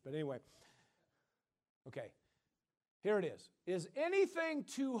a verse, but anyway. Okay. Here it is. Is anything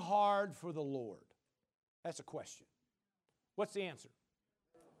too hard for the Lord? That's a question. What's the answer?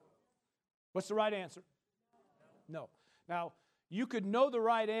 What's the right answer? No. Now, you could know the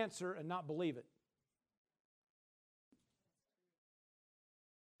right answer and not believe it.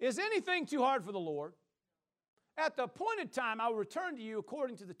 Is anything too hard for the Lord? At the appointed time, I will return to you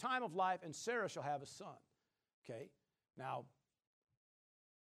according to the time of life, and Sarah shall have a son. Okay. Now,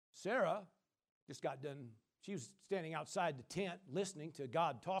 Sarah just got done. She was standing outside the tent listening to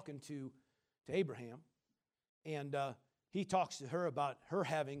God talking to Abraham. And he talks to her about her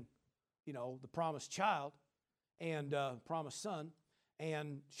having, the promised child and promised son.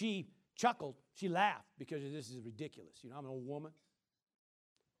 And she chuckled. She laughed because this is ridiculous. I'm an old woman.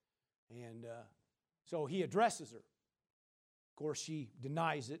 And so he addresses her. Of course, she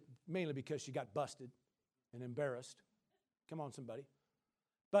denies it, mainly because she got busted and embarrassed. Come on, somebody.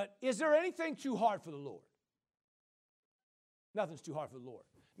 But is there anything too hard for the Lord? Nothing's too hard for the Lord.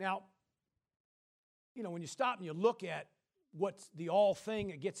 Now, when you stop and you look at what's the all thing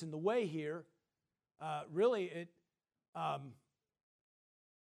that gets in the way here, really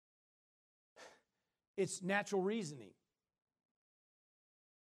it's natural reasoning.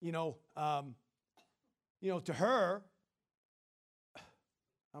 To her,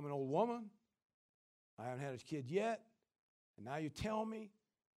 I'm an old woman. I haven't had a kid yet. And now you tell me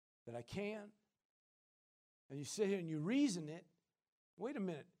that I can. And you sit here and you reason it. Wait a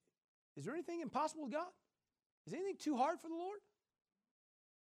minute. Is there anything impossible with God? Is anything too hard for the Lord?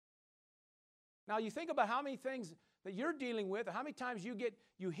 Now you think about how many things that you're dealing with, or how many times you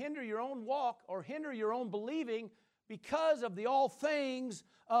hinder your own walk or hinder your own believing because of the all things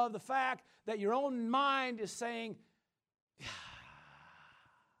of the fact that your own mind is saying,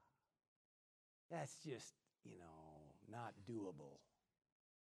 that's just, not doable.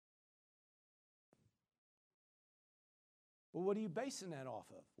 Well, what are you basing that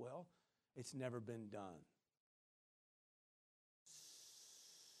off of? Well, it's never been done.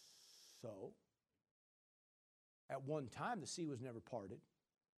 So, at one time, the sea was never parted.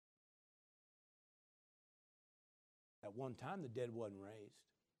 At one time, the dead wasn't raised.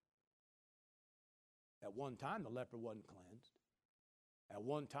 At one time, the leper wasn't cleansed. At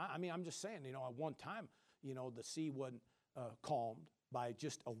one time, I'm just saying, at one time, the sea wasn't calmed by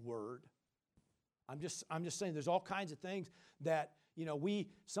just a word. I'm just saying there's all kinds of things that,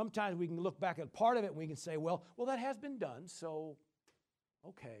 sometimes we can look back at part of it and we can say, well, that has been done, so,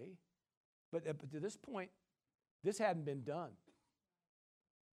 okay. But to this point, this hadn't been done.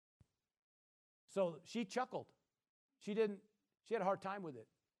 So she chuckled. She had a hard time with it.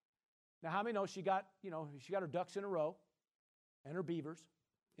 Now, how many know she got her ducks in a row and her beavers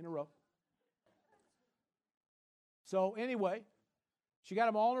in a row? So anyway, she got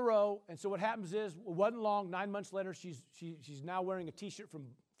them all in a row, and so what happens is, it wasn't long, 9 months later, she's now wearing a T-shirt from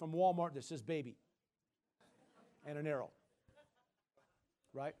Walmart that says baby and an arrow.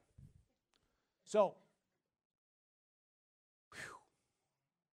 Right? So,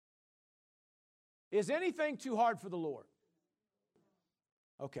 is anything too hard for the Lord?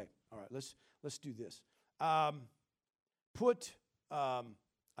 Okay, all right, let's do this.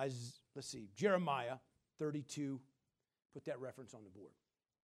 Let's see, Jeremiah 32. Put that reference on the board.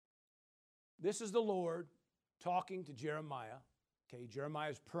 This is the Lord talking to Jeremiah. Okay, Jeremiah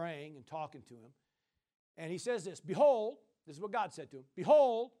is praying and talking to him. And he says this, behold, this is what God said to him.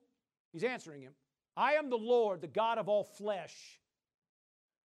 Behold, he's answering him, I am the Lord, the God of all flesh.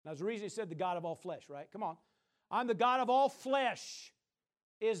 Now, there's a reason he said the God of all flesh, right? Come on. I'm the God of all flesh.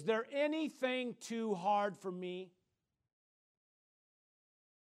 Is there anything too hard for me?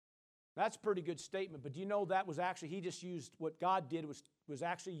 That's a pretty good statement, but do you know that was actually, he just used, what God did was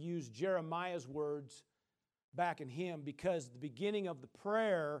actually use Jeremiah's words back in him, because at the beginning of the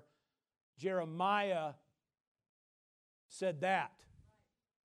prayer, Jeremiah said that.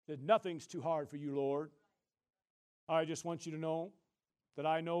 Said, nothing's too hard for you, Lord. I just want you to know that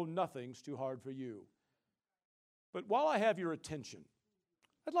I know nothing's too hard for you. But while I have your attention,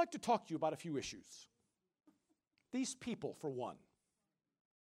 I'd like to talk to you about a few issues. These people, for one,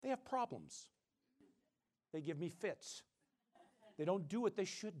 they have problems. They give me fits. They don't do what they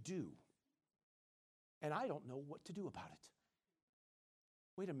should do. And I don't know what to do about it.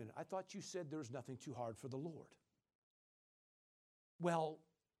 Wait a minute, I thought you said there's nothing too hard for the Lord. Well,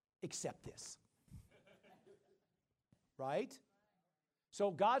 except this. Right?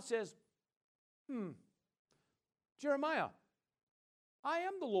 So God says, Jeremiah, I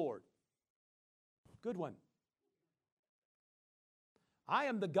am the Lord. Good one. I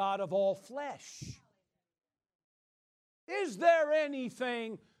am the God of all flesh. Is there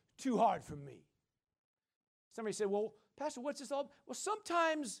anything too hard for me? Somebody said, well, Pastor, what's this all? Well,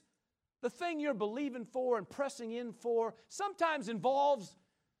 sometimes the thing you're believing for and pressing in for sometimes involves,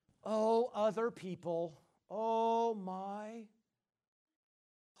 other people. Oh, my.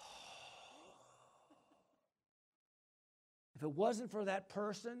 If it wasn't for that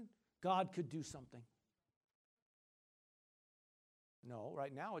person, God could do something. No,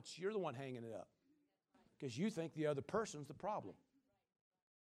 right now you're the one hanging it up because you think the other person's the problem.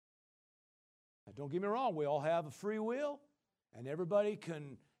 Now, don't get me wrong, we all have a free will, and everybody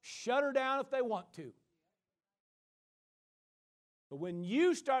can shut her down if they want to. But when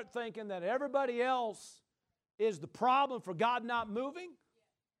you start thinking that everybody else is the problem for God not moving,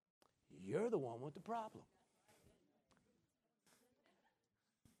 you're the one with the problem.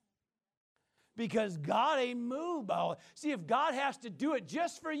 Because God ain't moved by it. See, if God has to do it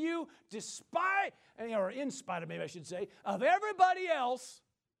just for you, despite, or in spite of, maybe I should say, of everybody else,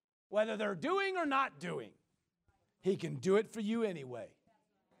 whether they're doing or not doing, He can do it for you anyway.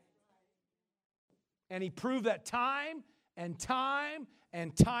 And He proved that time and time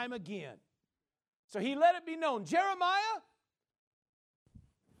and time again. So He let it be known, Jeremiah,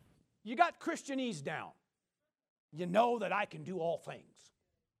 you got Christianese down. You know that I can do all things.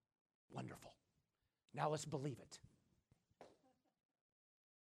 Wonderful. Now let's believe it.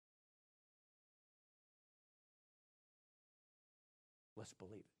 Let's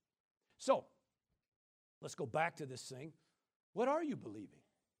believe it. So, let's go back to this thing. What are you believing?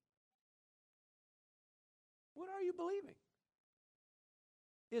 What are you believing?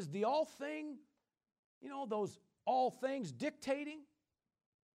 Is the all thing, those all things dictating?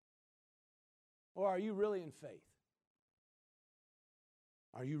 Or are you really in faith?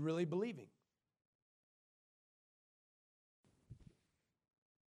 Are you really believing?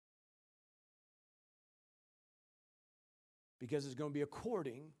 Because it's going to be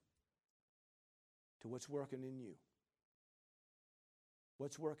according to what's working in you.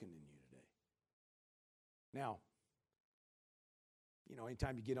 What's working in you today? Now,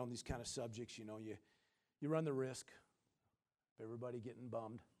 anytime you get on these kind of subjects, you run the risk of everybody getting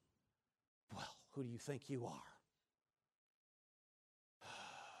bummed. Well, who do you think you are?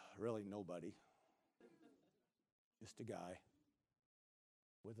 Really nobody. Just a guy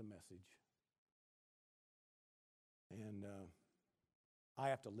with a message. And I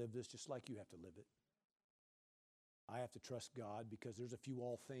have to live this just like you have to live it. I have to trust God because there's a few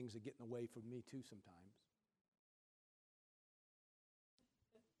all things that get in the way from me too sometimes.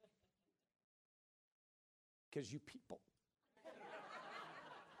 Because you people.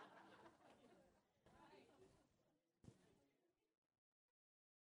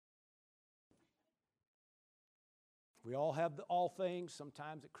 We all have the all things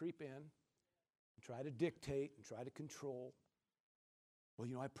sometimes that creep in and try to dictate and try to control. Well,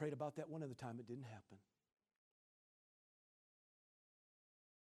 I prayed about that one other time. It didn't happen.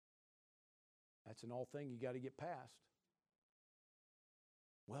 That's an all thing you got to get past.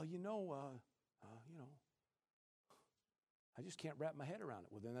 Well, I just can't wrap my head around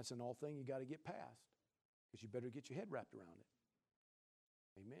it. Well, then that's an all thing you got to get past because you better get your head wrapped around it.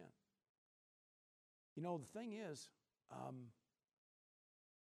 Amen. The thing is,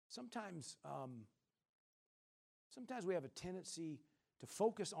 sometimes we have a tendency to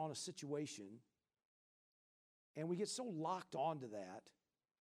focus on a situation and we get so locked onto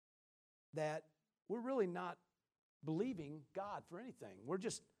that we're really not believing God for anything. We're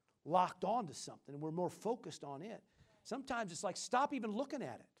just locked onto something and we're more focused on it. Sometimes it's like stop even looking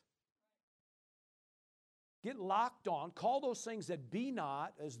at it. Get locked on. Call those things that be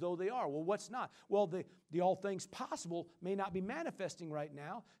not as though they are. Well, what's not? Well, the all things possible may not be manifesting right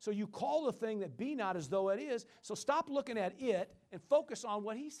now. So you call the thing that be not as though it is. So stop looking at it and focus on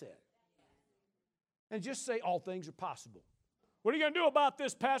what He said. And just say all things are possible. What are you going to do about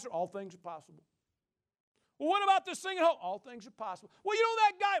this, Pastor? All things are possible. Well, what about this thing at home? All things are possible. Well, you know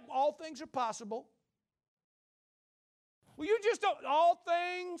that guy, all things are possible. Well, you just don't, all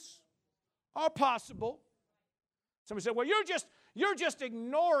things are possible. Somebody said, well, you're just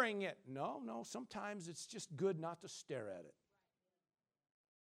ignoring it. No, sometimes it's just good not to stare at it.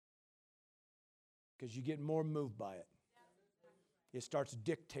 Because you get more moved by it. It starts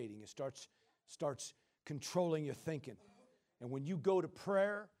dictating. It starts controlling your thinking. And when you go to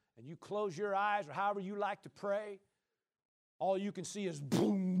prayer and you close your eyes or however you like to pray, all you can see is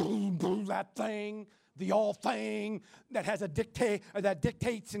boom, boom, boom, that thing, the all thing that has a that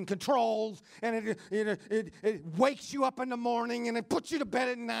dictates and controls, and it wakes you up in the morning and it puts you to bed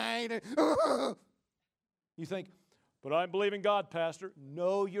at night. And, you think, but I believe in God, Pastor.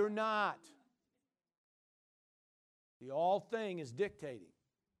 No, you're not. The all thing is dictating.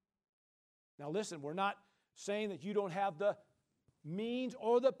 Now listen, we're not saying that you don't have the means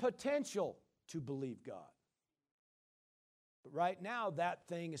or the potential to believe God. But right now, that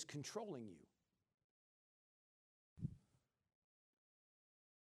thing is controlling you.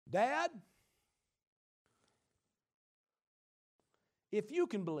 Dad, if you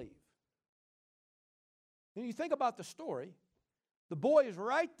can believe, and you think about the story, the boy is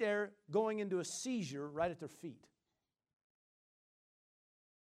right there going into a seizure right at their feet.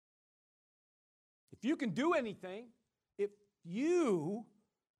 If you can do anything,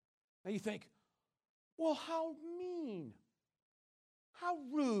 now you think, well, how mean, how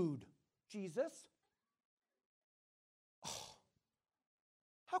rude, Jesus. Oh,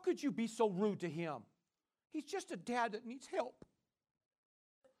 how could you be so rude to him? He's just a dad that needs help.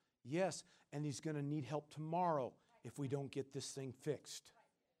 Yes, and he's going to need help tomorrow if we don't get this thing fixed.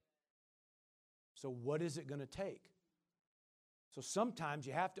 So what is it going to take? So sometimes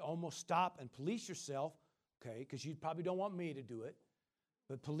you have to almost stop and police yourself, okay, because you probably don't want me to do it,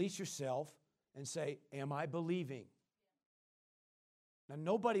 but police yourself and say, am I believing? Now,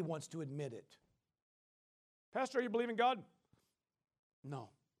 nobody wants to admit it. Pastor, are you believing God? No.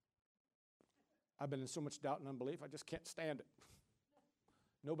 I've been in so much doubt and unbelief, I just can't stand it.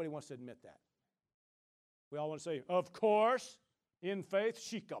 Nobody wants to admit that. We all want to say, of course, in faith,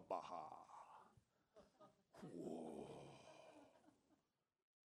 shikabaha. Whoa.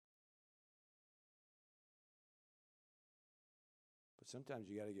 But sometimes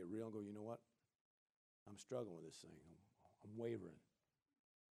you got to get real and go, you know what? I'm struggling with this thing. I'm wavering.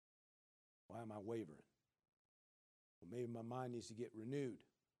 Why am I wavering? Well, maybe my mind needs to get renewed.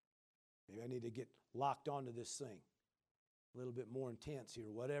 Maybe I need to get locked onto this thing. A little bit more intense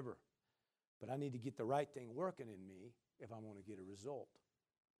here, whatever. But I need to get the right thing working in me if I want to get a result.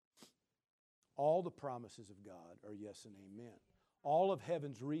 All the promises of God are yes and amen. All of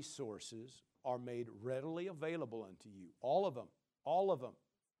heaven's resources are made readily available unto you. All of them. All of them.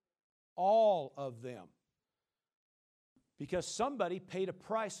 All of them. Because somebody paid a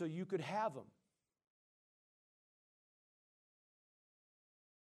price so you could have them.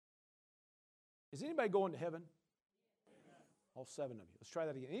 Is anybody going to heaven? All 7 of you. Let's try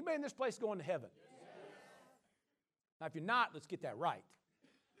that again. Anybody in this place going to heaven? Yes. Now, if you're not, let's get that right.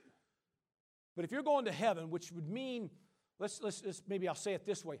 But if you're going to heaven, which would mean, let's maybe I'll say it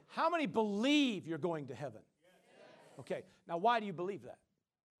this way. How many believe you're going to heaven? Yes. Okay. Now, why do you believe that?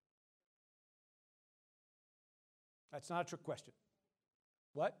 That's not a trick question.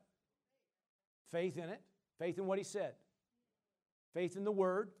 What? Faith in it. Faith in what he said. Faith in the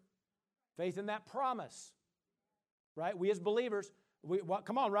word. Faith in that promise. Right? We as believers,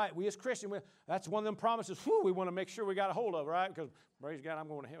 come on, right? We as Christians, that's one of them promises we want to make sure we got a hold of, right? Because, praise God, I'm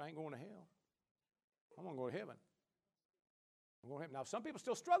going to heaven. I ain't going to hell. I'm going to go to heaven. I'm going to heaven. Now, some people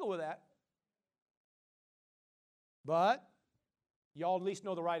still struggle with that. But y'all at least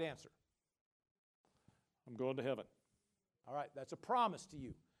know the right answer. I'm going to heaven. All right, that's a promise to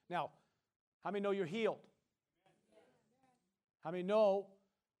you. Now, how many know you're healed? How many know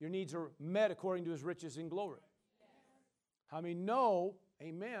your needs are met according to his riches in glory? How many know,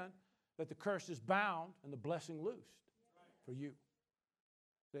 amen, that the curse is bound and the blessing loosed for you?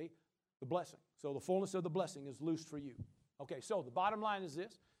 See? The blessing. So the fullness of the blessing is loosed for you. Okay, so the bottom line is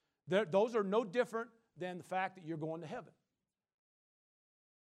this. Those are no different than the fact that you're going to heaven.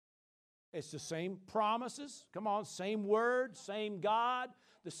 It's the same promises. Come on, same word, same God,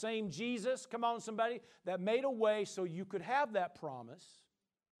 the same Jesus. Come on, somebody, that made a way so you could have that promise.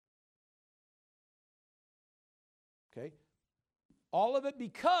 Okay? All of it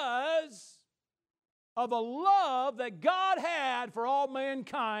because of a love that God had for all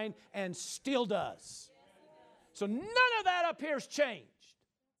mankind and still does. So none of that up here has changed.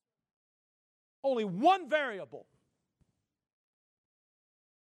 Only one variable.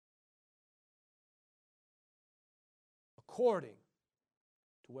 according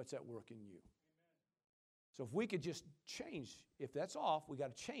to what's at work in you. So if we could just change, if that's off, we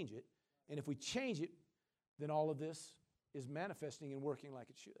got to change it. And if we change it, then all of this is manifesting and working like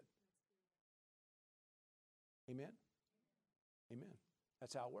it should. Amen? Amen.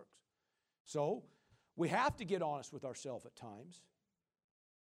 That's how it works. So we have to get honest with ourselves at times.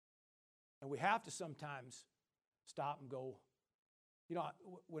 And we have to sometimes stop and go, you know,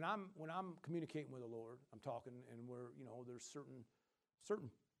 when I'm communicating with the Lord, I'm talking, and there's certain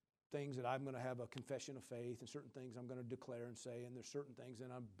things that I'm going to have a confession of faith, and certain things I'm going to declare and say, and there's certain things that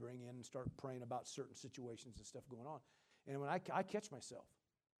I bring in and start praying about certain situations and stuff going on. And when I catch myself,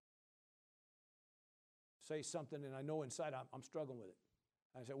 say something, and I know inside I'm struggling with it.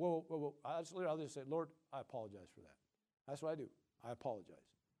 I say, whoa. I'll just say, Lord, I apologize for that. That's what I do. I apologize.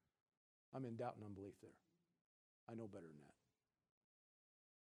 I'm in doubt and unbelief there. I know better than that.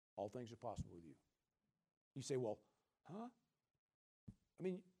 All things are possible with you. You say, well, huh? I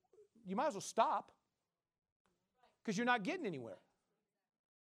mean, you might as well stop because you're not getting anywhere.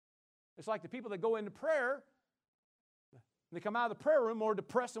 It's like the people that go into prayer, and they come out of the prayer room more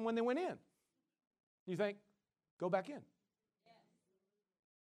depressed than when they went in. You think, go back in.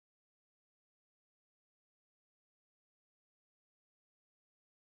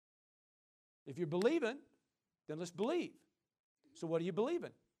 If you're believing, then let's believe. So what are you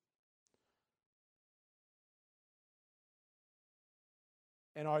believing?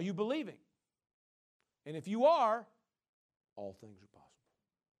 And are you believing? And if you are, all things are possible.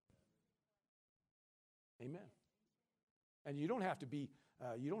 Amen. And you don't have to be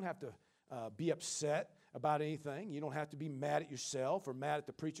upset about anything. You don't have to be mad at yourself or mad at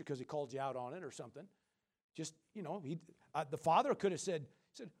the preacher because he called you out on it or something. Just, the father could have said,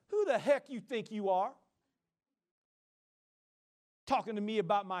 who the heck you think you are? Talking to me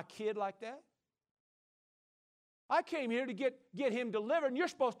about my kid like that? I came here to get him delivered, and you're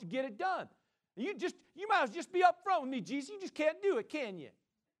supposed to get it done. You might as well just be up front with me, Jesus. You just can't do it, can you?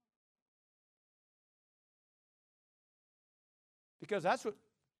 Because that's what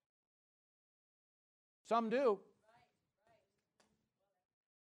some do.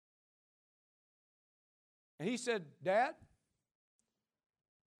 And he said, Dad,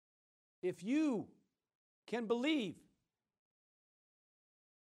 if you can believe,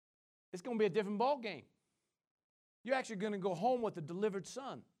 it's going to be a different ball game. You're actually going to go home with a delivered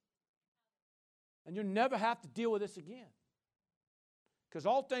son. And you'll never have to deal with this again. Because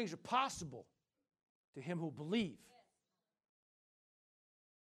all things are possible to him who believes.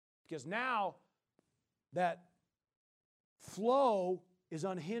 Because now that flow is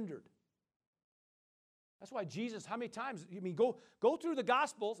unhindered. That's why Jesus, how many times, go through the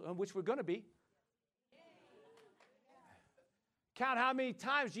Gospels, which we're going to be. Count how many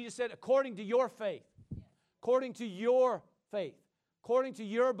times Jesus said, according to your faith. According to your faith. According to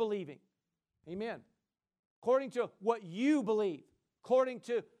your believing. Amen. According to what you believe. According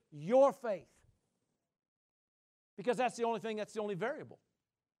to your faith. Because that's the only variable.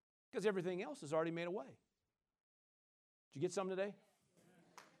 Because everything else is already made away. Did you get something today?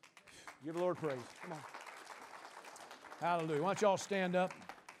 Give the Lord praise. Come on. Hallelujah. Why don't you all stand up?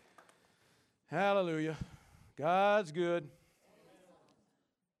 Hallelujah. God's good.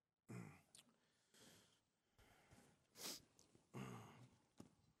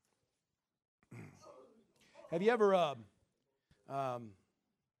 Have you ever I've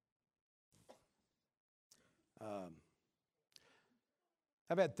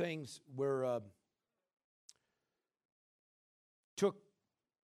had things where took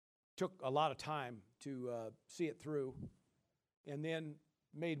a lot of time to see it through, and then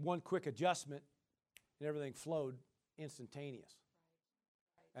made one quick adjustment, and everything flowed instantaneous.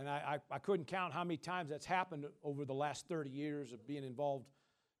 And I couldn't count how many times that's happened over the last 30 years of being involved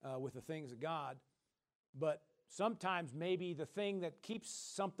with the things of God. But sometimes maybe the thing that keeps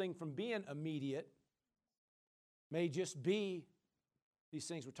something from being immediate may just be these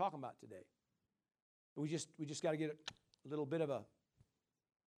things we're talking about today. We just got to get a little bit of a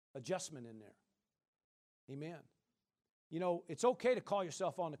adjustment in there. Amen. It's okay to call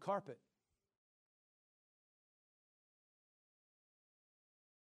yourself on the carpet.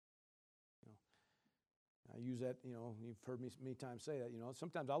 I use that, you've heard me many times say that,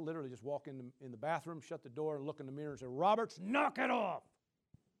 sometimes I'll literally just walk in the bathroom, shut the door, and look in the mirror and say, Roberts, knock it off.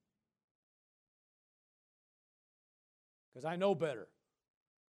 Because I know better.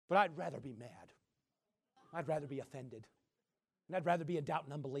 But I'd rather be mad. I'd rather be offended. And I'd rather be in doubt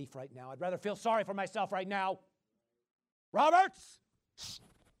and unbelief right now. I'd rather feel sorry for myself right now. Roberts,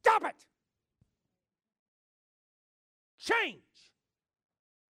 stop it. Change.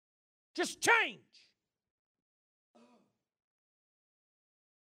 Just change.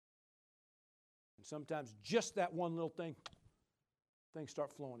 sometimes just that one little thing, things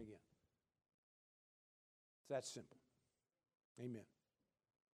start flowing again. It's that simple. Amen.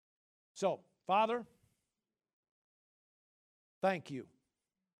 So, Father, thank you.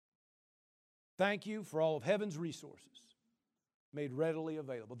 Thank you for all of heaven's resources made readily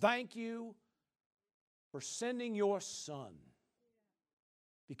available. Thank you for sending your Son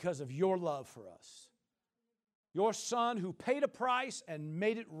because of your love for us. Your Son who paid a price and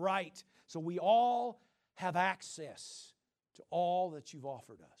made it right so we all have access to all that you've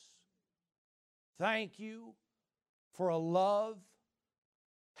offered us. Thank you for a love,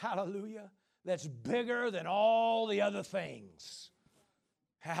 hallelujah, that's bigger than all the other things.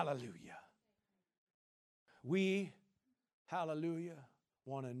 Hallelujah. We, hallelujah,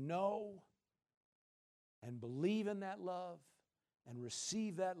 want to know and believe in that love and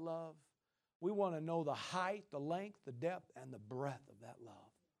receive that love. We want to know the height, the length, the depth, and the breadth of that love.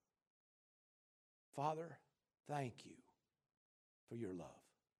 Father, thank you for your love.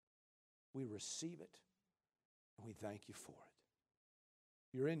 We receive it, and we thank you for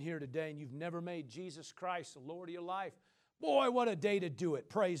it. You're in here today and you've never made Jesus Christ the Lord of your life. Boy, what a day to do it.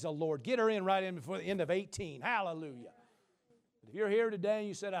 Praise the Lord. Get her in right in before the end of 18. Hallelujah. But if you're here today and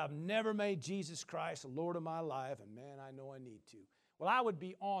you said, I've never made Jesus Christ the Lord of my life, and man, I know I need to. Well, I would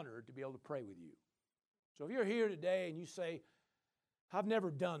be honored to be able to pray with you. So if you're here today and you say, I've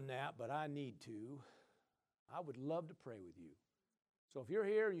never done that, but I need to, I would love to pray with you. So if you're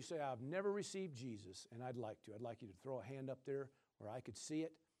here and you say, I've never received Jesus, and I'd like you to throw a hand up there where I could see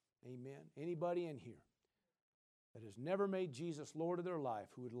it. Amen. Anybody in here that has never made Jesus Lord of their life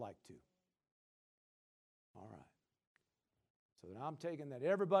who would like to? All right. So then I'm taking that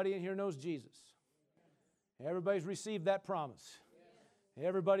everybody in here knows Jesus. Everybody's received that promise.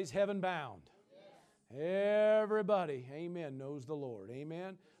 Everybody's heaven bound. Everybody, amen, knows the Lord.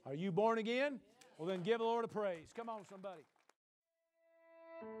 Amen. Are you born again? Well, then give the Lord a praise. Come on, somebody.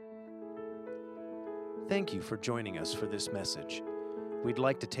 Thank you for joining us for this message. We'd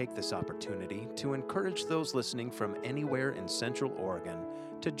like to take this opportunity to encourage those listening from anywhere in Central Oregon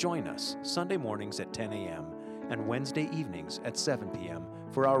to join us Sunday mornings at 10 a.m. and Wednesday evenings at 7 p.m.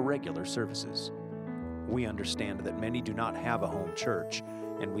 for our regular services. We understand that many do not have a home church,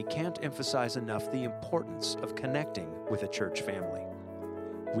 and we can't emphasize enough the importance of connecting with a church family.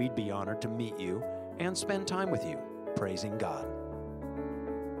 We'd be honored to meet you and spend time with you, praising God.